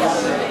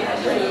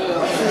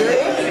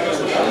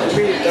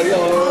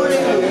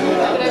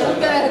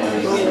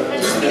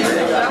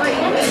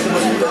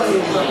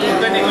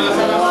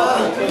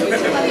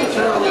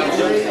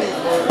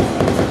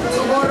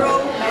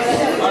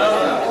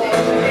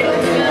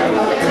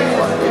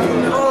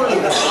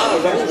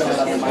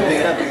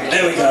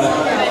 There we go.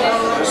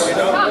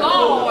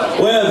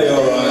 We'll be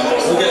alright.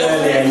 We'll get there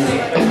in the end.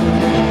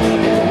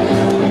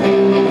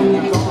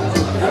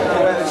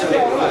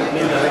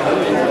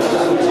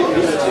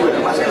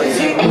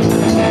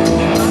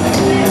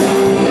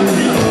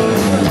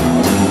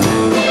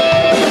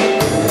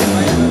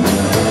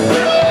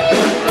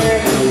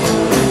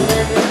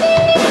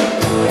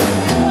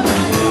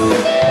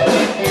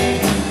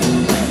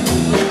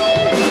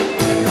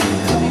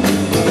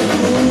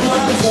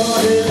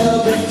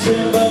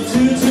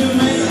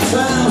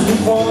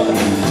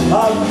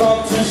 I've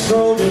got to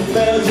stroll the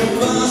Belgian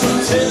bus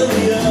until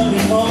the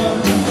early morn.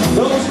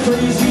 Those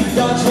crazy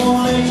Dutch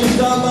won't let you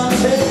stop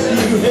until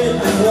you hit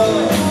the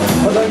floor.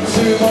 I drank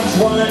too much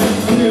wine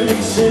in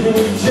Munich City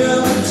with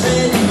German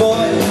teddy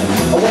boys.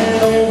 I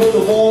went over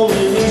the wall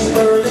in East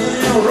Berlin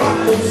and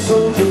rocked with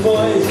soldier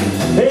boys.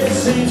 It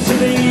seems to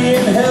me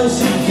in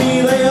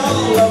Helsinki they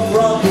all love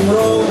rock and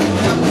roll.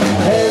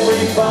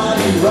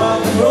 Everybody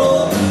rock and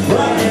roll,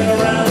 rocking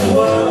around the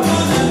world.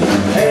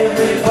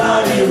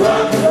 Everybody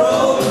rock and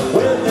roll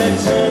with their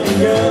teddy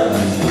girls.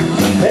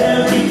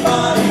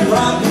 Everybody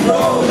rock and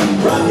roll,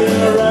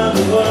 rocking around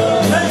the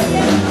world. Hey!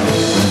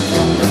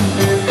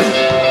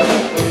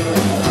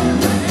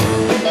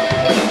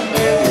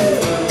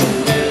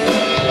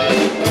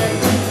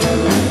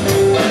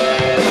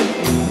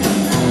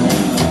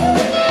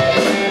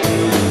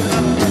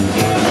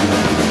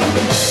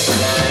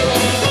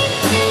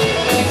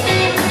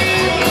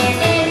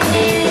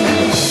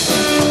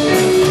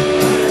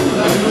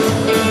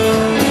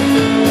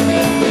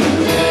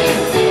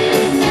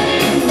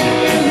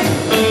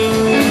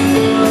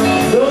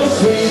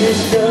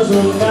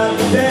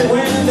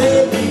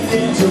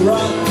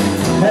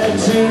 Had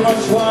too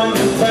much wine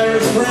in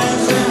Paris,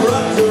 France, and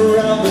rocked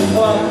around the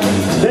clock.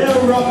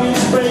 They'll rock in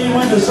Spain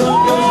when the sun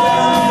goes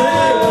down,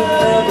 they will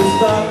never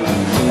stop.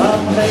 I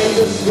made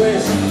the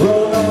Swiss,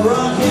 roll and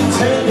rocking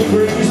 10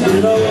 degrees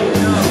below.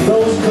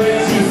 Those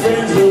crazy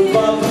friends will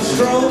bump and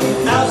stroll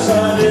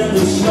outside in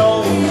the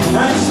snow.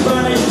 And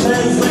Spanish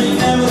tents, they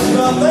never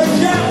stop, they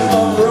just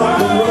on rock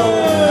and roll.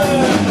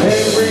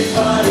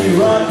 Everybody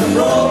rock and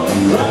roll,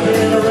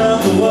 rocking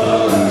around the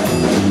world.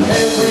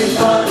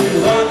 Everybody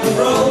rock and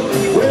roll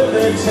with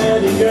their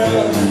teddy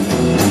girl.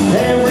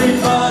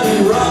 Everybody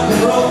rock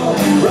and roll,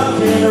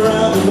 rocking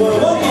around the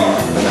world. One more.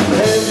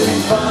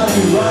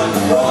 Everybody rock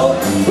and roll,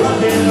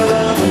 rocking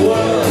around the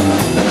world.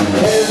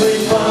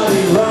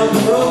 Everybody rock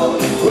and roll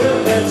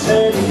with their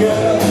teddy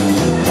girl.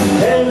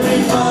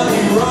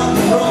 Everybody rock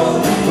and roll,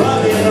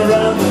 rocking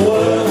around the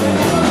world.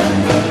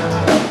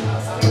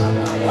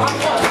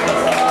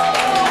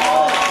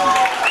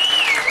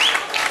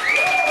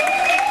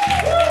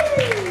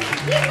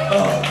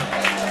 Oh,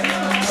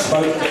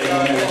 smoke getting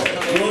on here.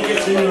 won't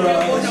get through your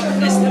eyes.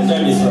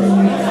 Down your throat.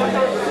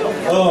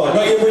 Oh,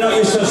 we're not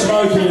used to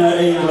smoking in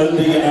England,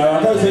 you know.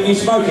 I don't think you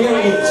smoke here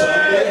all the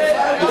time.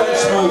 You don't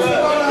smoke.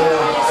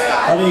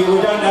 I mean,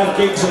 we don't have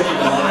gigs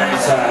anymore.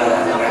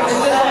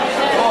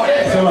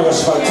 I feel like I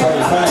smoked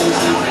 20 fags.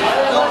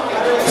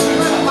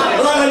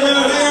 Right,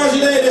 how's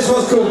your day? This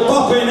one's called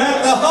Bopping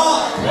at the Heart.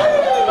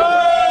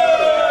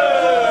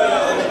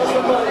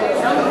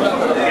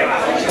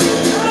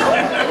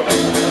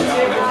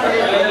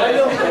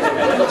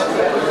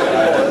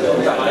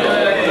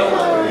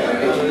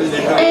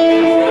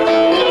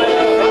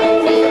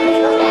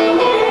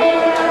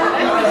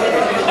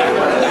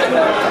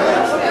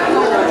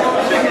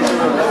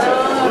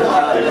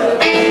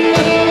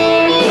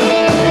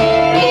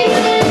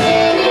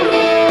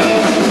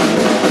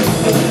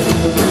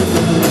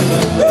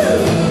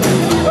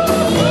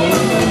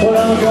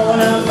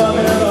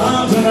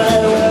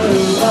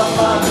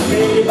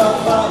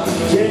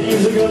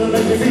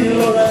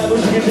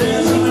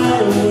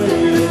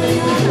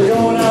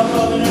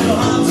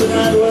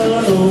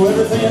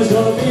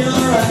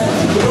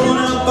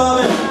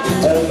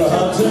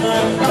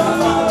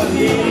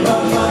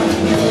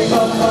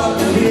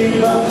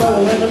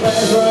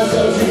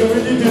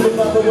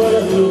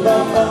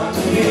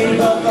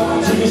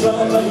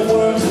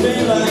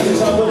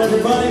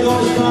 Everybody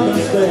gonna stop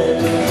and stare.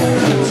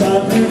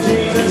 Tight blue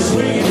jeans and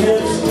swinging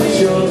hips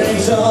sure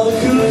makes all the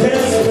cool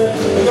kids.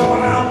 We're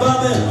going out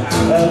bumping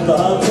at the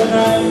hub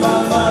tonight.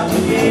 Bop bop,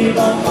 dee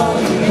bop bop,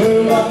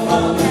 boo bop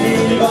bop,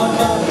 dee bop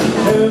bop,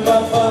 boo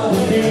bop bop,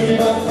 dee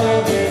bop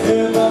bop,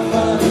 boo bop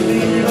bop,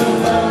 dee bop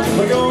bop.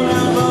 We're going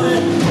out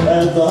bumping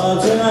at the hub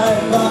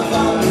tonight. Bop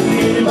bop,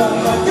 dee bop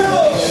bop, go!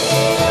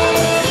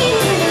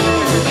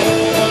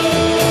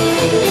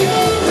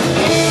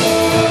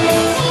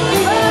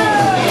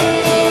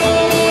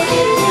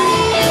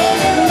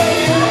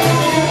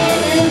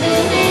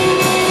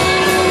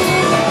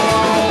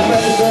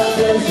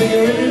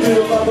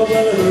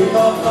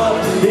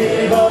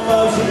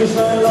 She just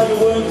ran like a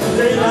worm,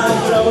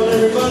 daylight trouble,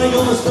 everybody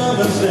gonna stop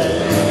and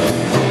stare.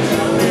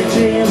 Big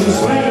jeans and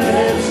swinging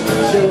hips,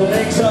 sure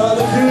makes all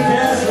the cool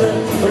cats slip.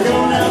 We're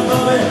going out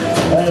bumping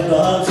at the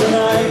hub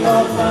tonight.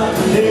 Bop bop,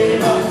 dee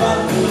bop bop,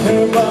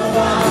 doo bop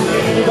bop,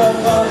 dee bop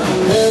bop,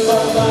 doo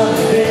bop bop,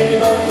 dee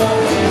bop bop,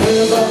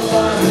 doo bop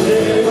bop,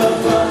 dee bop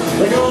bop.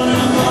 We're going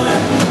out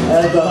bumping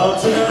at the hub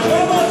tonight.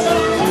 One more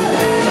time.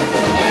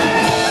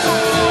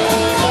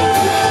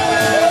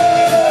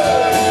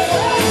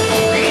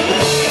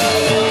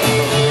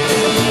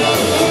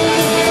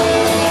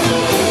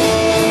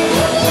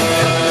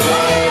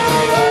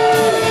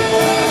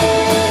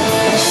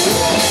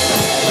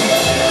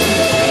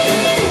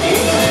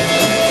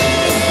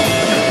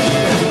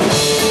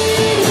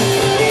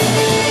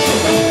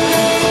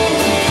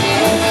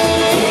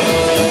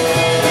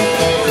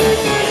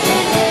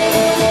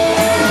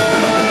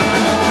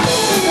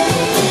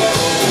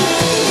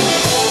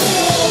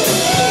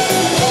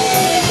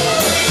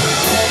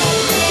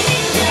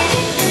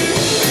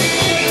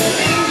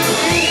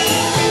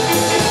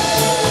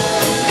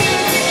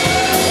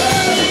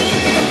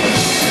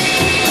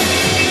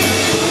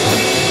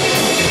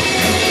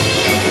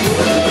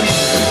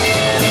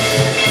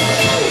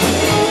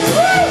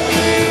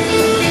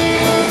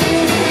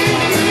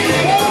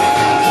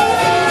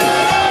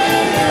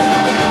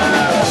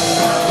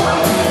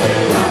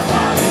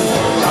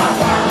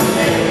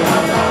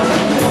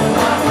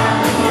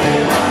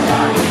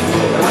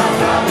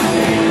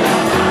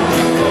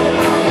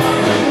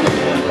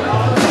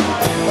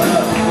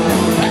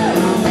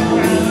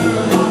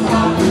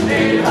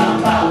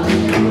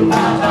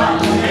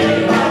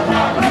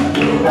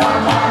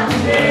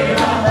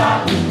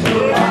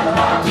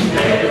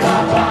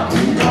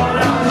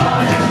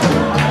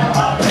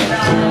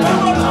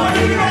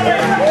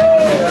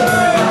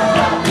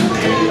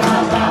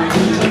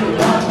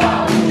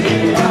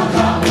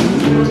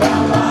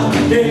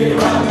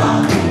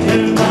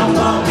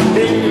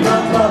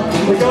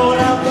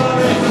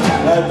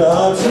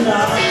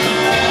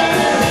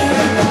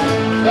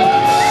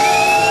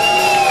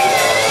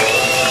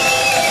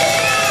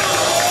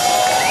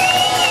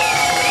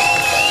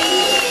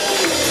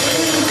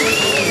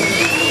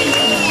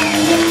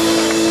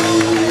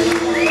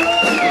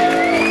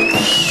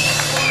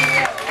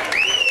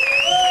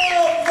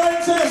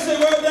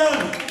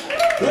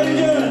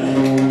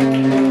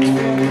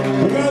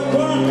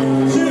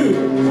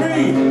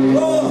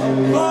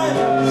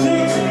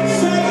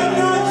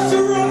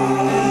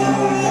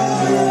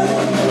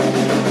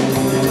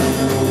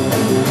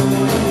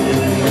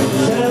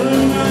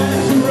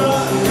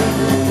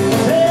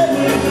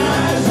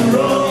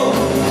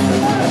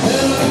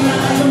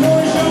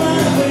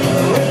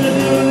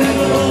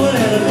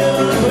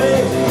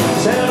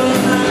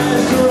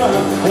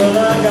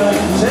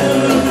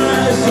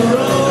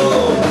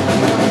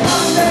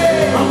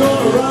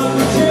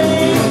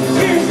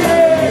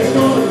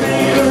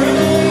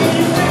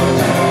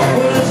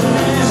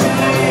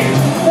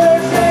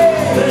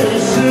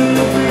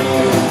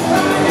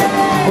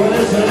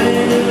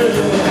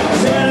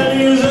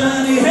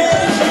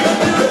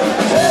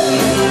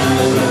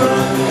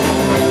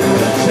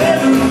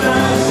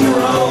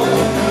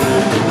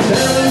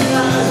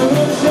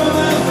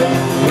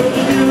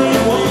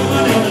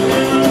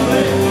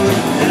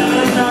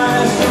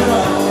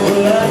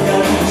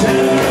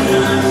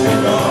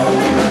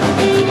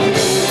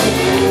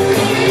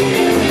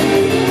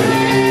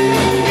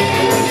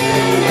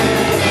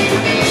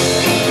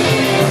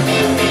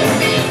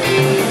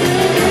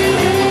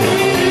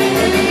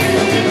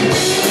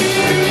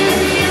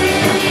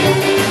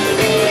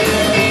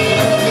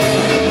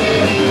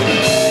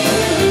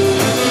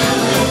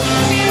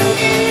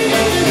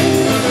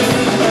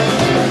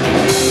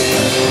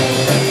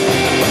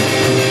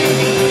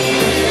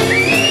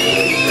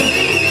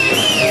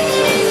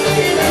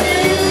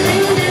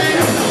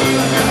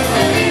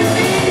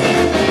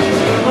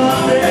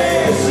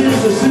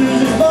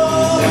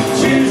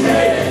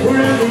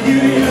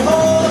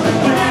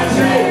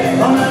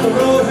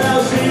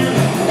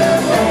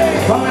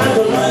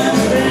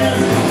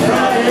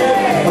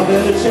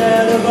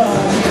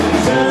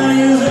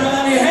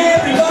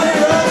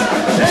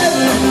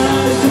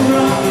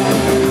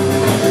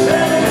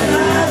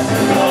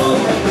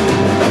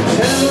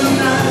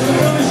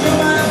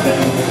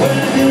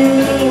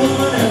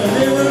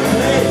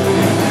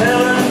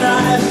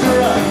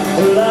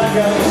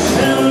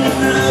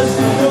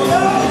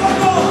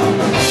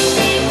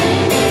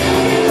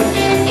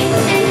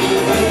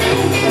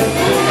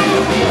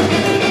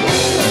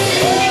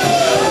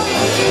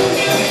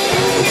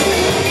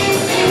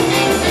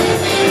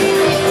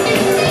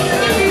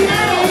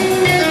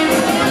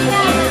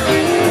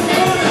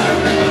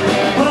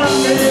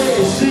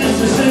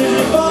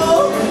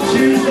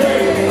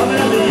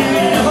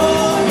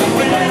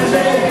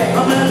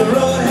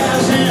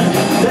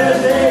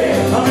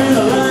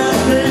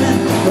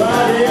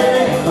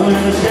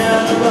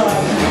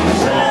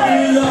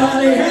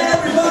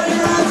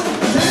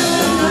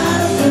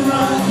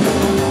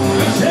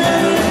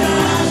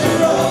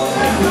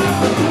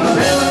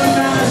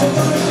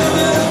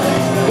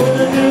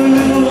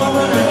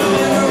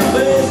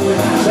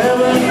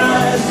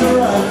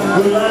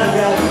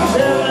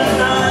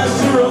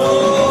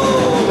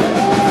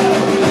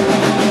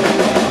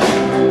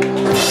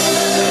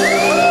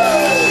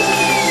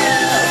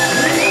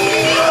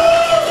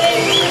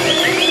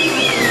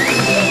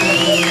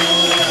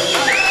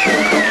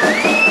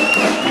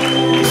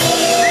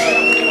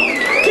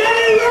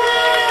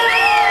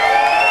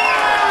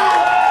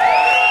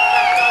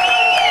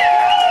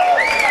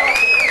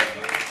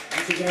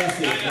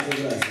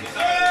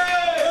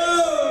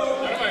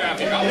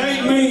 It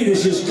ain't me,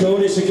 this is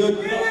called. It's a good...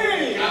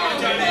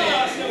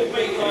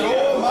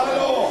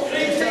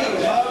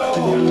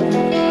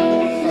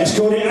 It's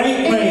called It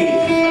Ain't Me.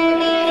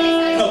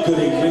 Not good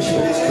English,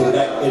 but it's called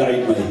It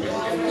Ain't Me.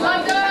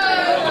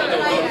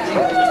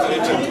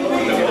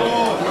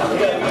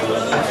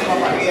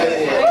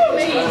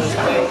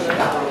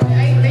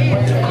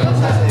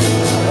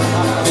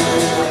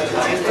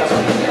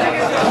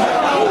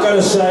 I've got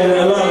to say that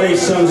a lot of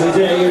these songs are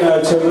there, you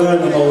know, to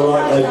learn them all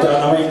like they've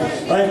done. I mean,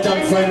 they've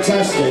done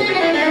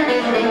fantastic.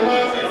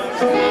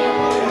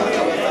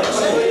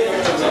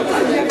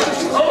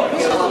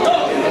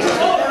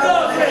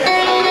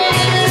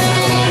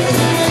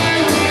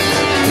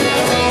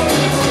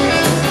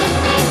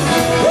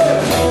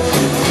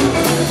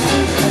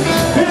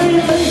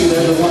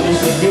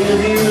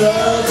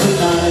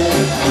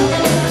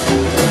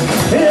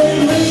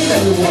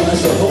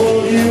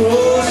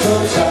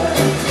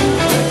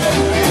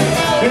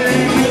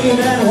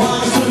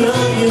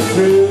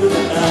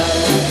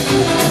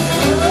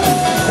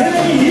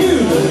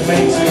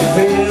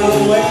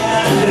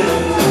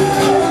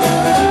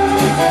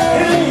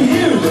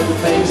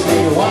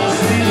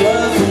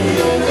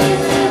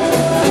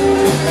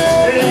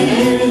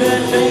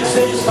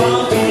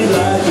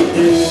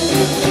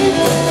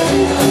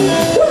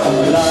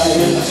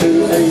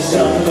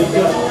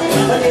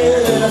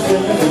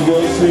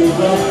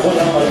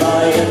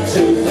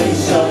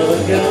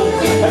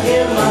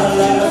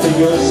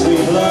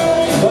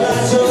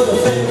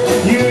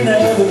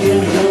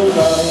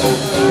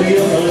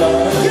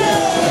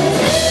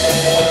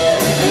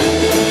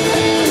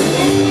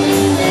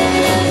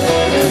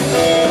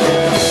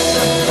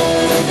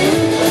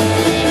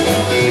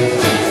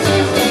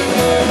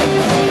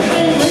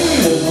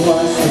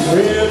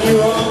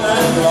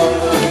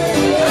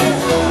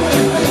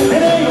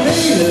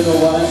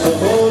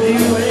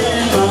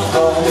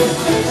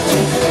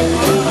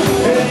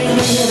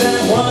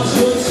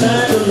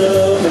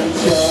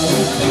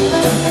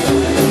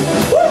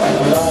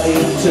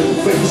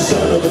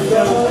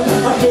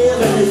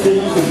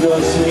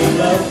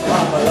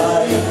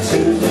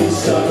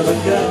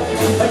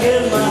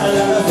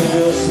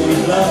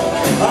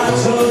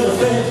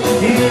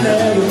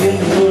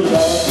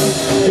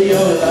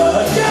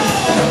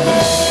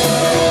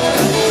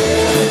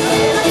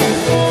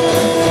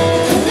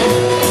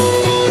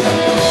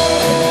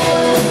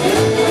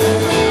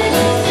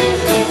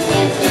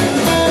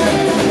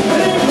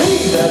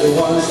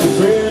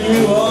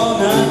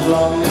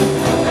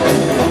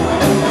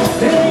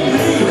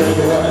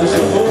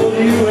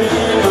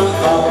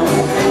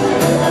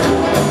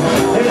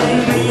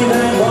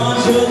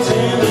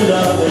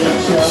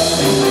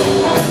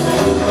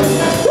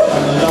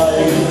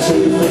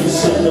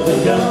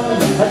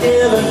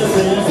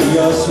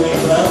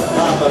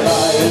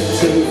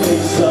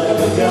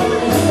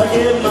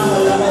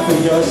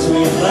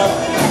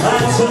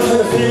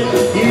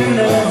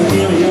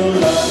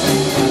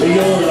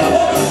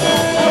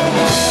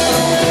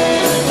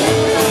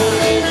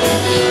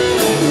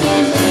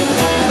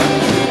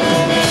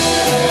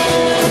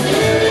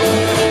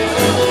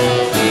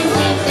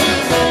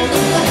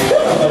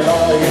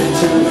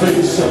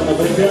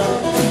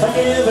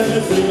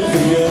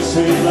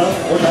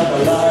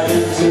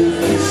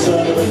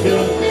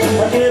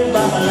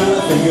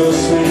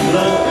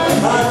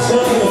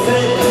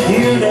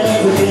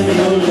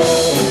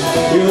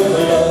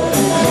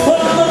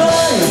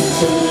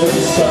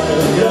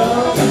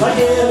 I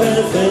give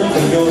anything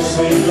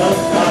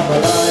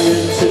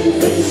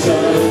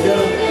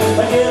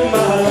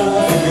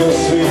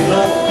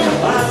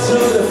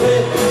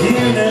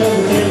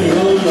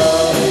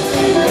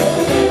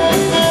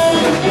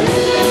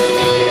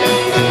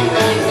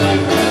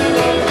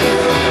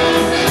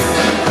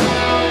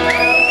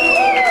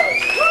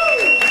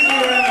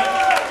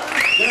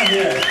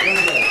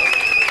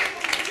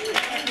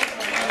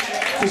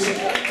Yeah,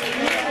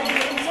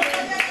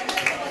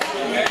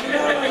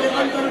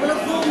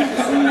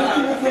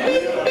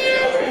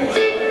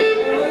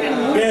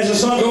 it's a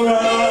song called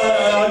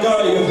I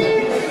Got You.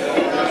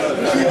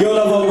 Your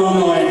love on my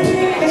mind.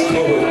 It's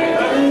cool.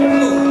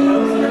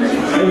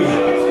 Here we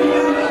go.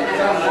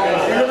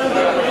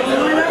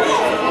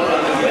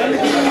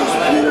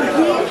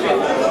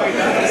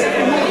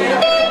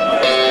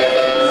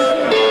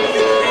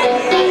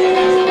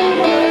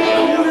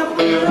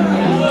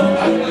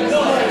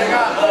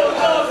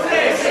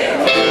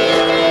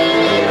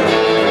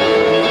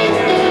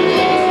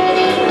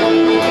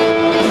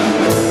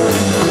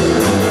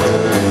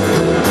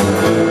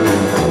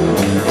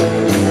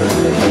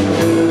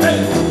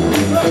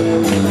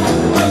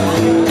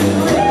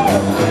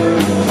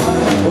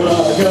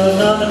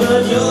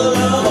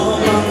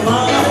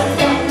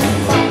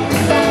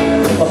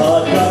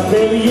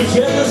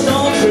 Just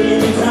don't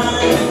treat me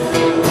kind.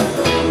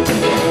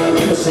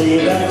 See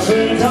that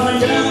train coming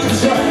down the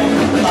track.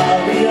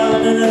 I'll be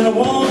on and I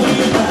won't be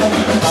back.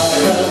 I've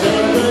got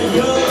nothing but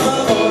your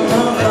love on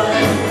my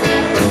mind.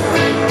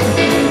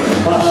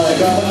 I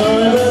got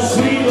nothing but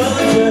sweet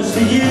love just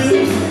for you.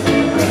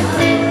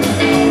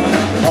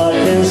 I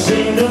can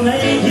seem to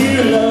make you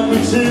love me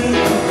too.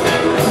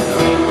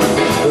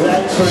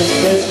 That train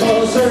gets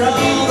closer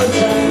all the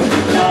time.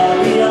 I'll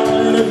be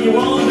on if you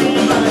won't be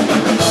mine.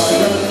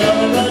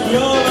 Your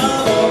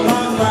love on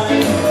my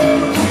mind.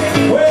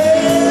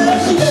 Well,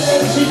 she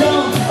does, she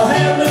don't, I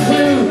have no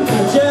clue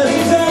just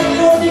exactly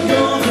what you're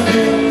gonna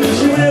do.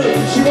 She will,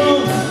 she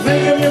won't,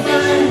 make up your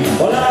mind.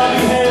 Well, I'll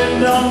be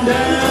heading on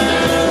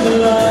down the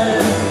line.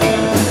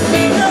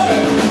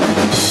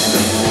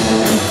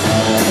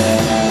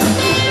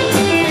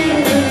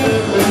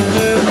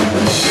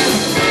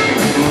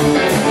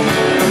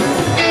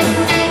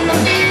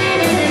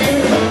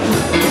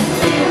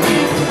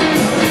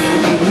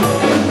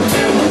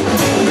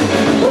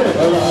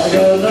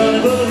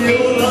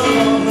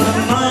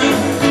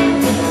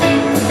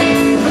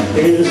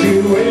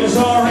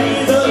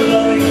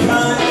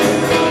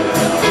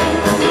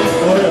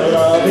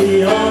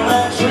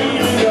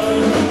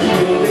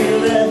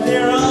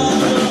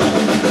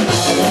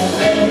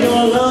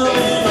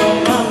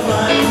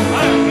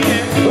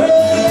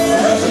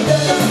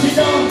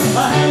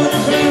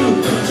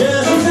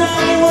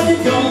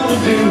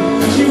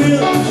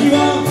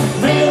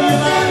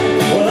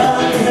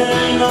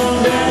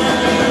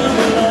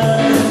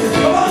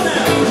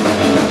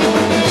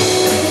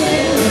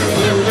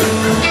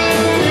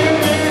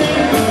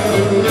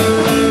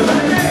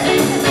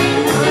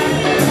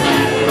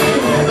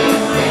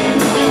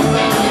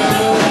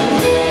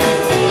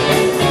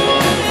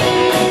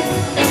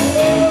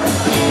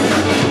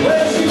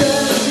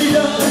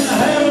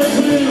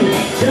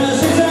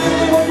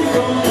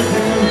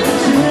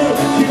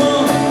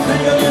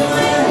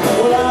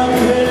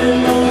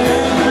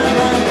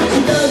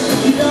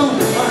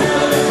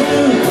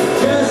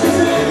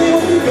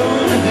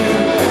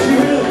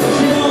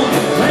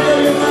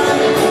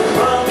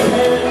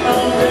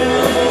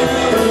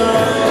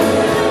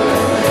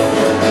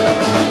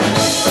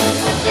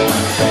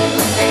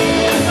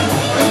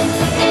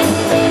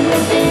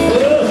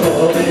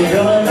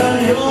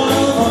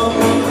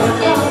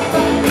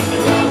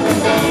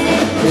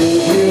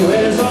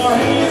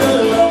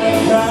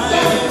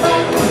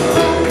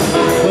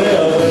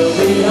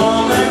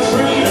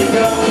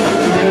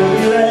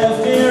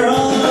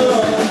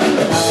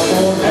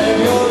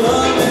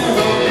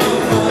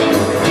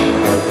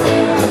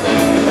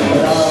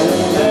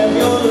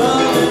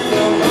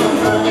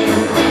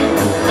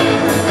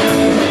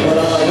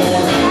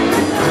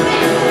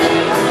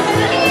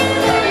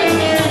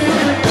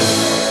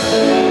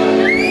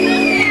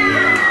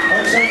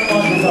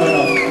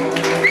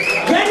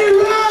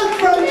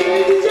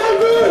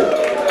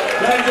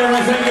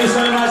 Thank you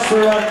so much for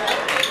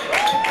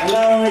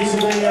allowing me to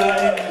be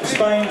in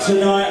Spain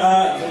tonight.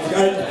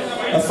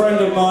 A friend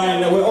of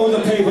mine, all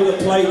the people that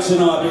played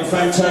tonight have been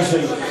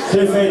fantastic.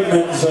 Cliff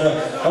Edmonds.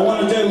 I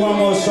want to do one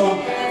more song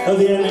at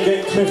the end and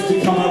get Cliff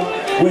to come up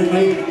with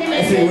me,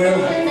 if he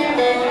will.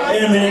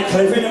 In a minute,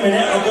 Cliff, in a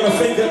minute. I've got to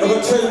think that I've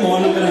got two more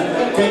and I'm going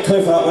to get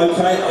Cliff up,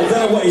 okay? I don't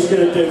know what he's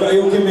going to do, but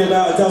he'll give me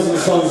about a dozen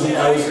songs he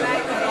knows.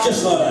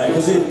 Just like that,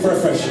 because he's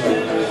professional.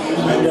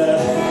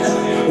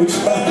 And we'll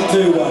try to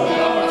do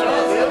one.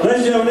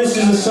 Ladies and gentlemen, this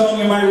is a song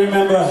you may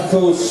remember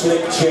called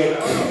Slick Chick.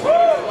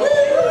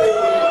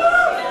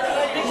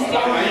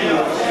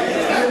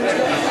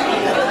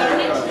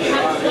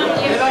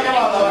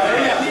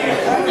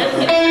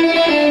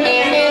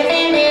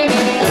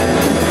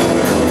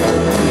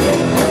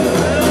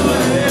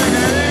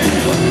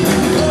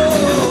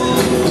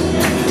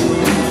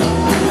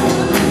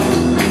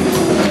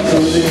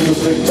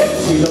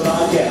 She's a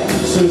bobcat.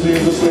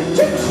 Susie's a slick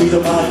chick. She's a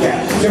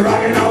bobcat. She's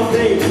rocking all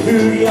day,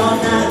 booty all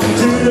night,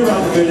 to the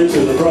rockabilly, to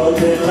the broad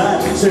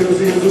daylight.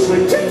 Susie's a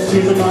slick chick.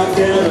 She's a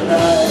bobcat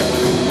tonight.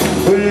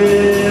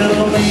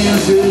 Well, me and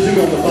Susie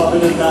gonna pop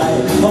it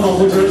tonight. I'm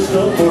all dressed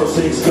up for a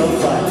 6-gun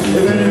fight.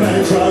 If any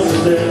man tries to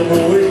stand in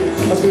my way,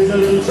 I squeeze a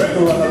little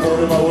trigger right aboard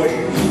in my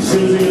way.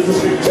 Susie is a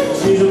slick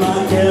chick. she's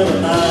my girl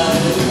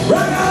tonight.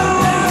 Rock on!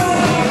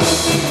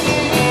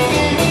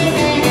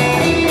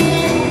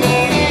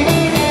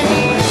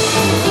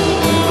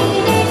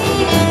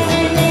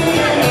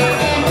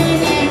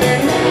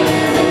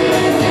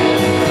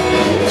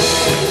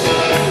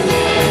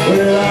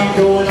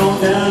 Going on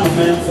down to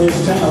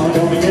Memphis town,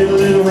 gonna get a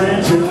little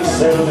ranch and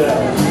settle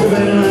down. If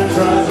any man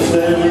tries to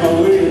stand in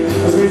my way,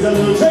 I squeeze that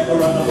little trick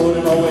around the foot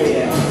in my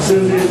way.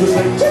 Susie is the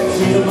slick chick,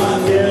 she's a my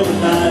girl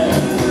tonight.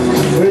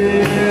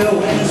 Well,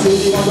 when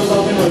Susie wants to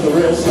love me with the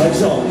wrist like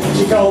so,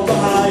 she called the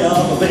high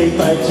up a big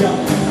bag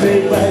jump.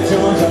 Big bag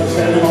jump, trying to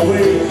stand in my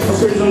way. I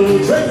squeeze a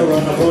little trick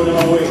around the foot in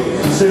my way.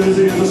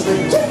 Susie is the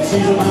slick chick,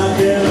 she's a my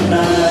girl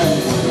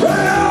tonight.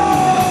 Right on!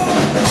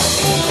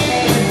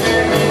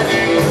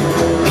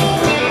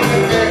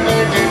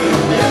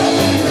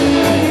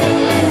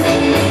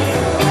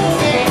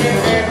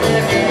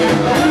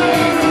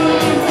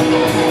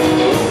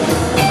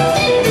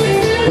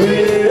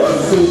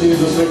 Susie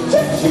is a slick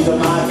chick, she's a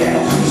my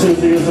gal.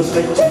 Susie is a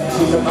slick chick,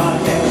 she's a my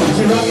gal.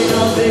 She rockin'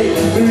 all day,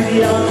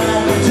 boogie all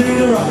night, to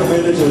the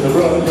rockabilly, to the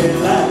rugged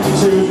light.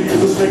 Susie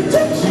is a slick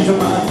chick, she's a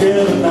my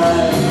gal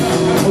tonight.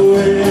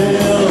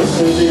 Well,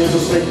 Susie is a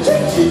slick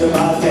chick, she's a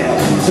my gal.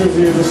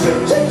 Susie is a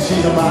slick chick,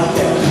 she's a my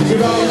gal. She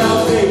rockin'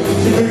 all day,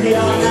 she boogie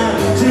all night,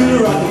 to the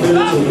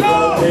rockabilly, to the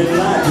rugged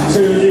light.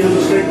 Susie is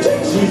a slick chick,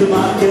 she's a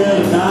my gal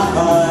tonight.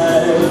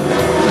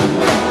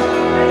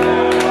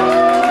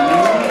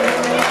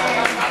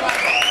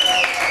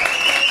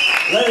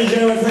 Ladies and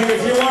gentlemen, thank you.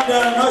 If you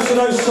wonder, most of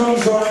those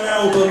songs are on an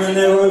album and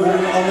they're over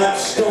on that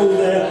stall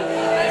there.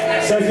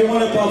 So if you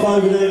want to pop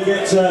over there and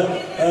get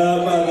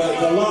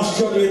the last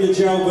Johnny and the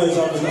Jailbirds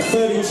album, there's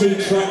 32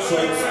 tracks on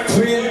it,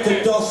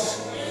 300 DOS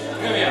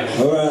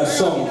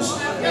songs.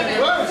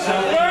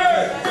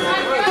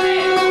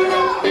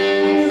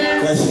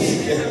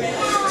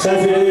 So if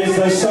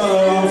they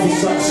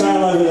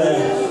sail over there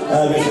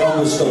on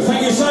the stall.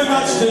 Thank you so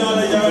much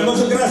tonight,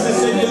 muchas gracias,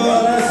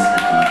 señoras.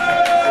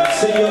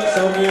 Señoras.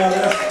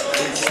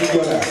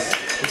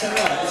 Is that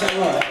right? Is that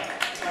right?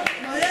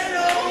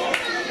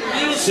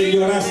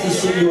 Señoras y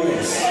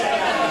señores.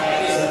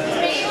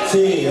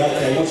 Sí,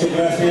 okay, muchas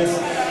gracias.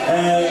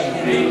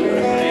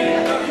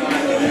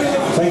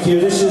 Thank you.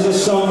 This is a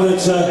song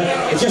that's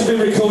just been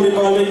recorded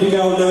by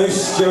Linda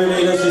Lewis, Jerry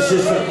Lee's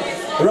sister.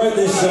 I wrote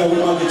this with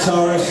my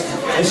guitarist.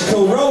 It's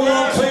called Roll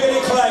On, Clickety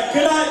Clack.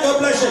 Good night, God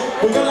bless you.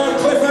 We're going to have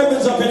Cliff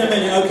Evans up in a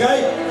minute, okay?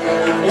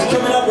 He's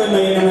coming up with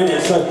me in a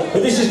minute.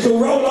 But this is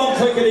called Roll On,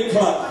 Clickety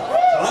Clack.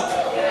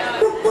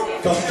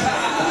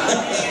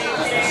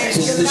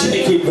 This is the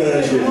shaky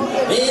version.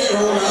 Yeah,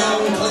 roll on,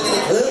 clickety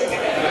clack.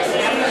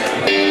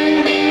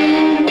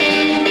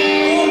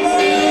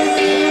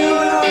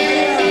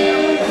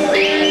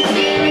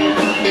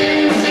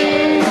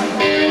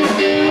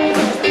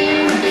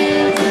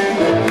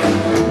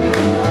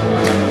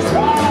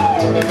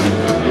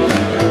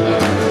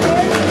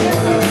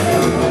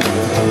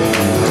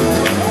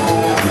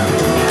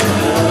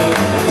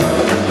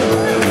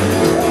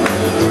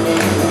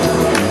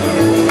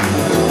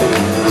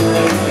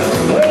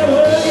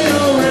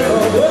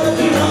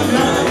 Working on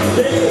night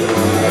day.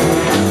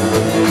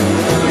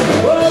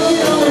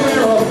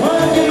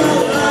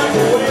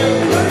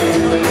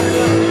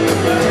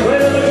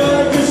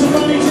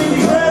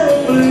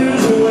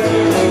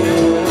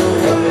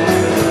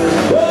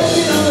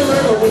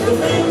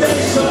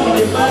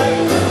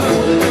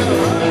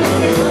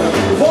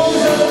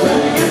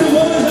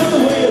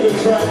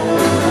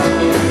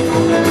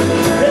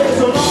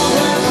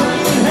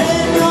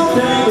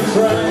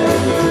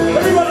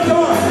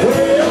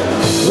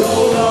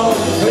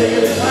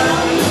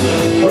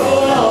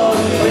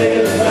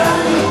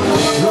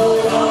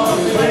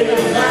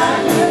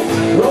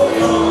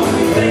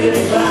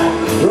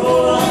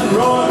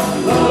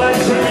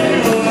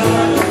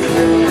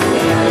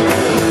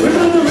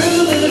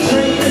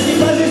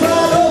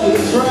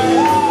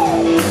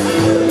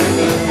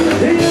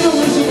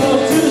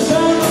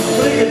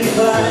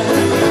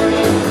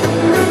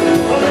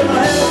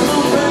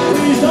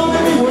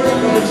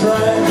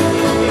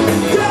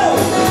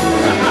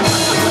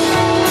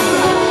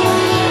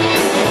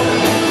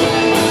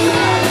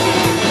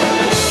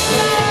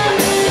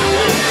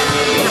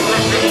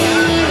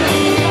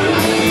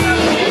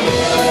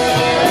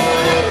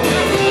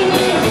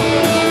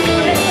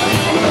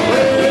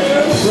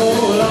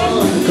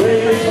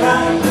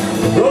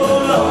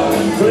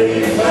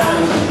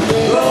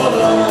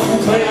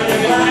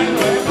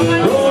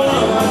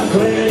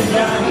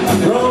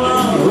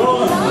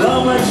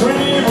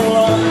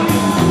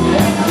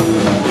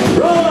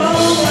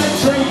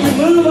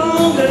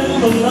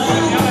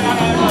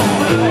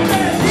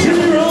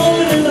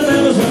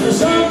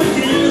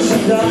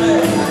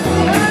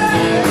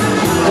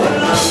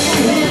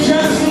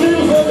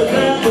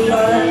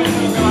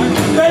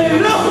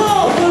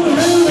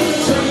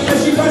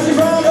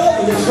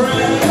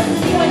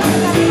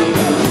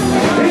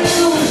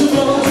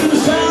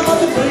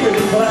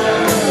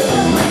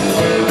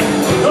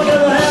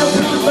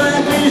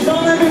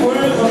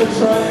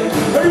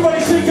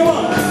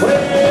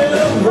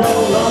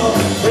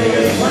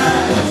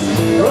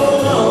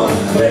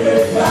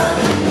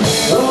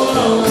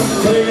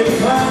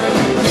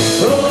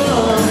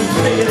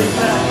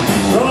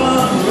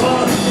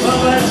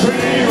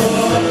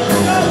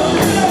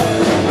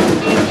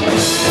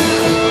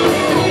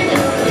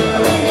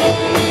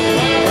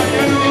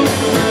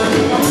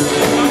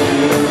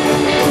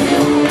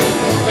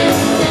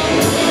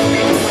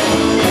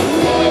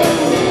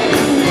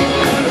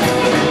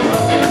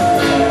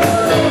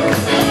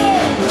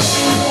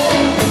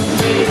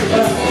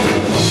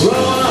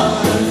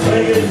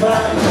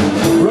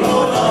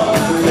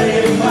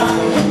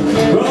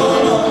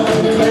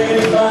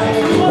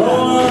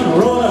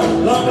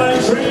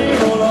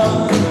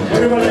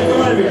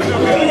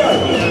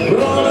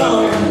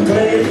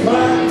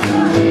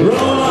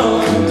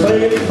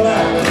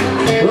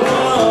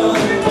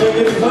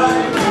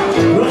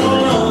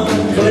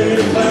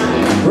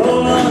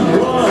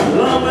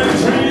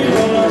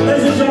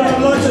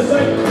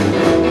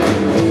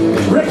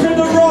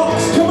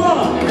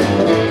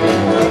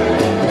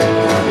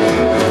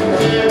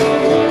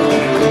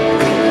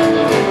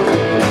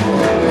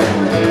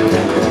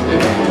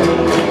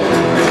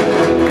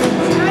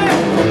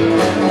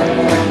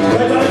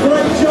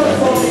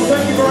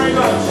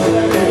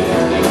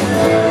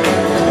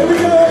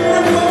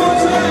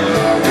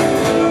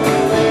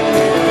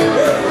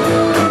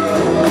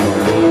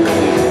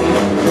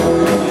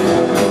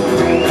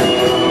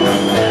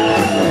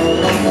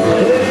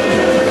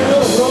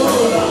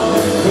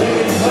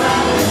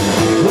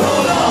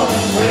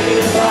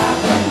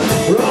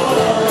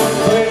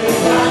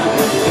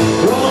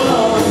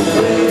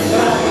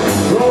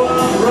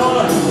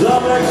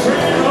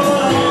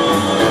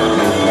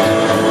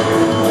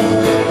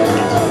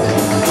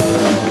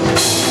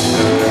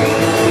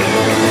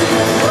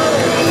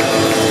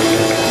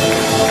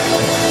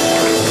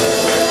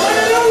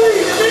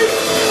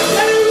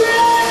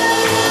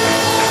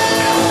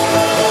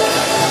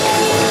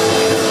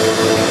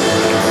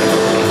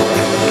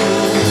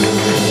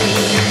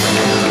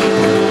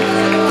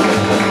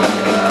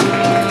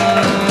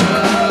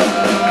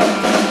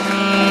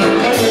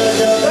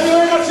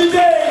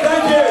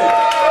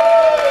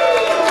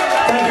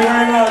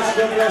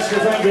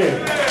 Fantastic, thank you.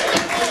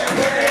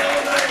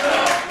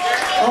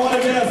 I want to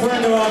get a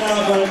friend of mine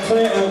out, but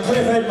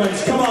Cliff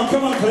Edmonds. Come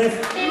on, Cliff.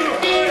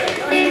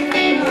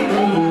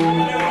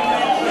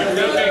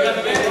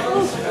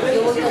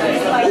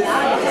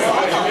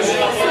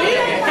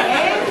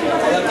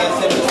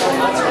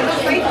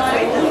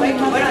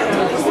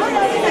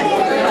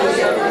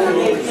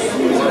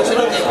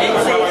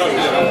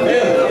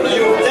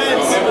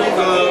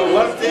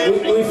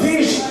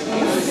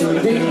 We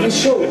finished the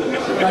show,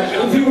 but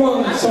if you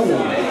want someone,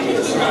 you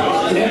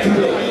have to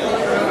play.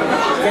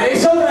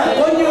 ¿Queréis otra?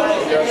 ¡Coño!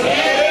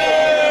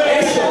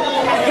 Eso,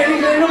 es que el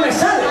inglés no me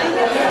sale,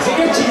 así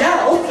que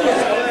chillado, hostia.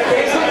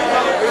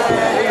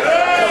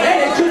 Joder,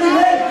 es un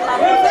inglés.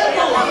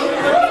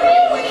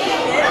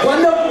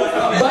 ¿Cuándo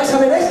vais a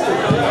ver esto?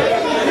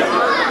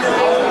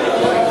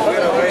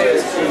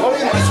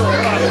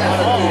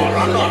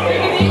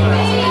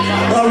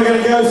 Well, we're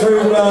going to go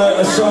through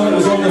a song that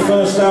was on the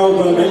first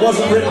album. It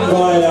wasn't written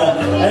by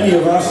any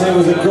of us. It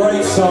was a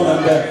great song,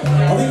 and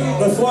I think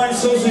the Flying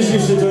Saucers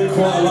used to do it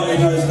quite a lot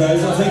in those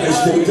days. I think they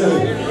still do.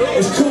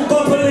 It's called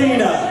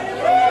Bopalina.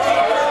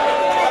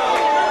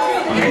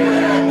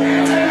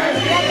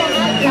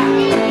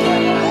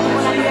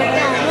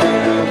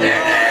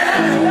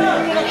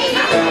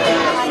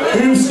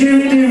 Who's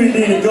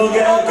Scooby-Doo? Go,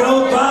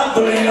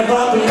 Bopalina,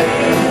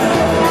 Bopalina.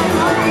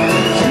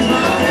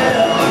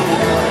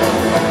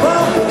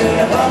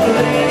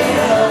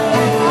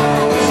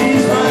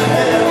 She's my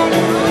girl,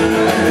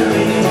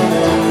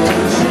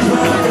 she's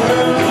my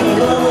girl, I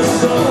love her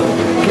so.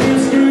 We're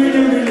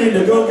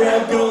Scooby-Doo, go,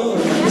 go.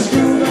 The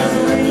school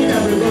ballerina,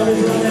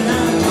 everybody's running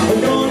out.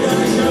 We're going down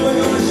the show, we're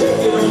gonna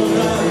shake it all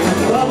night.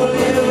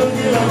 Bopalina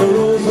looking like the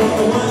rose on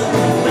the wine.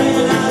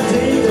 Man, I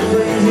take the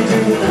crazy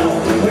juvenile.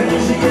 When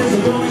she gets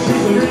going,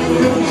 she's a real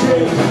good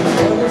chick.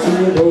 Welcome to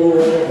the door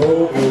where the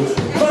whole goes.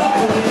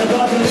 Bopalina,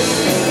 Bopalina.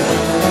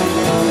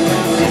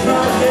 She's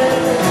my girl.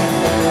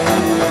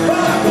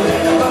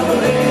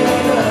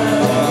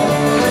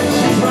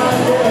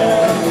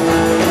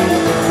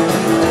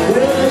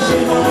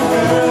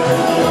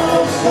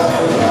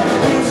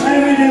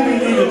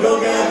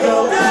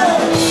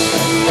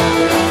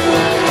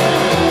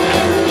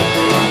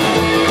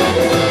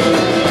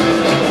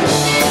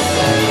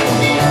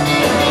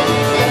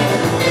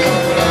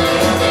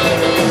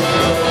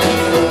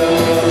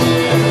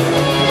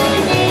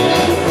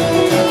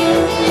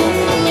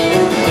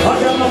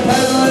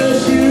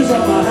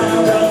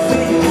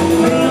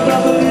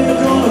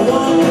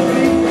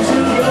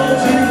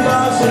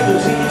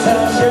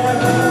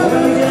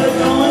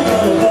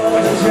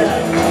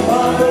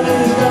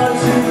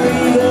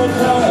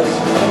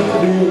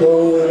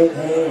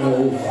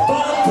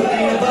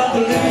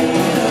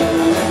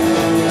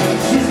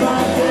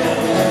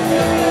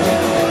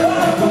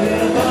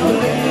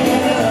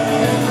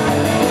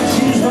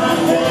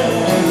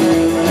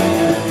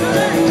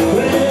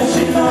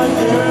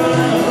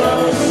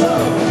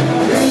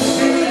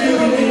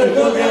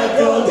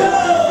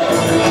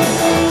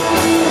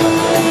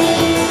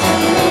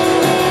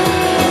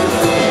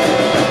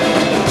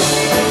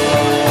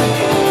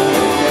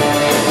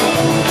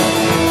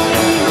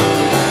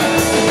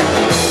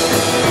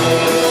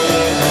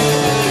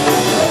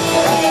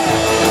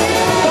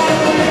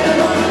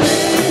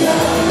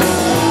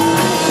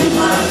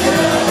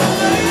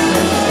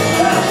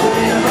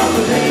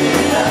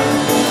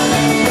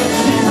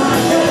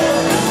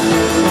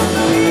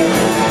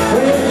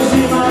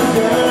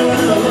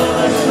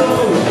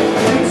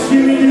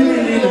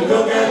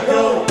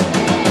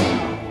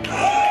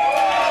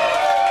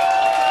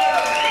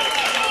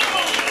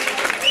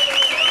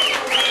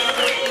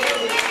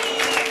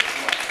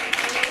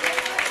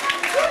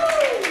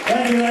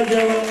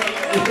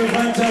 It's been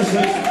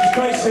fantastic. It's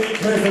great seeing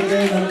Cliff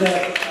again,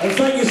 and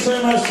thank you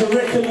so much to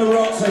Rick and the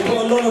Rocks. They put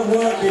a lot of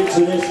work into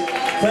this.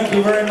 Thank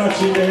you very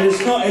much indeed.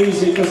 It's not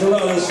easy because a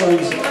lot of the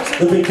songs,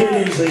 the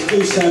beginnings, they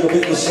do sound a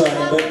bit the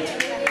same, but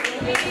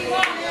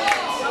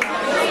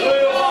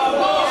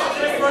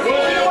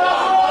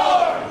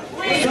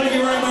thank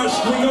you very much.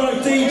 We got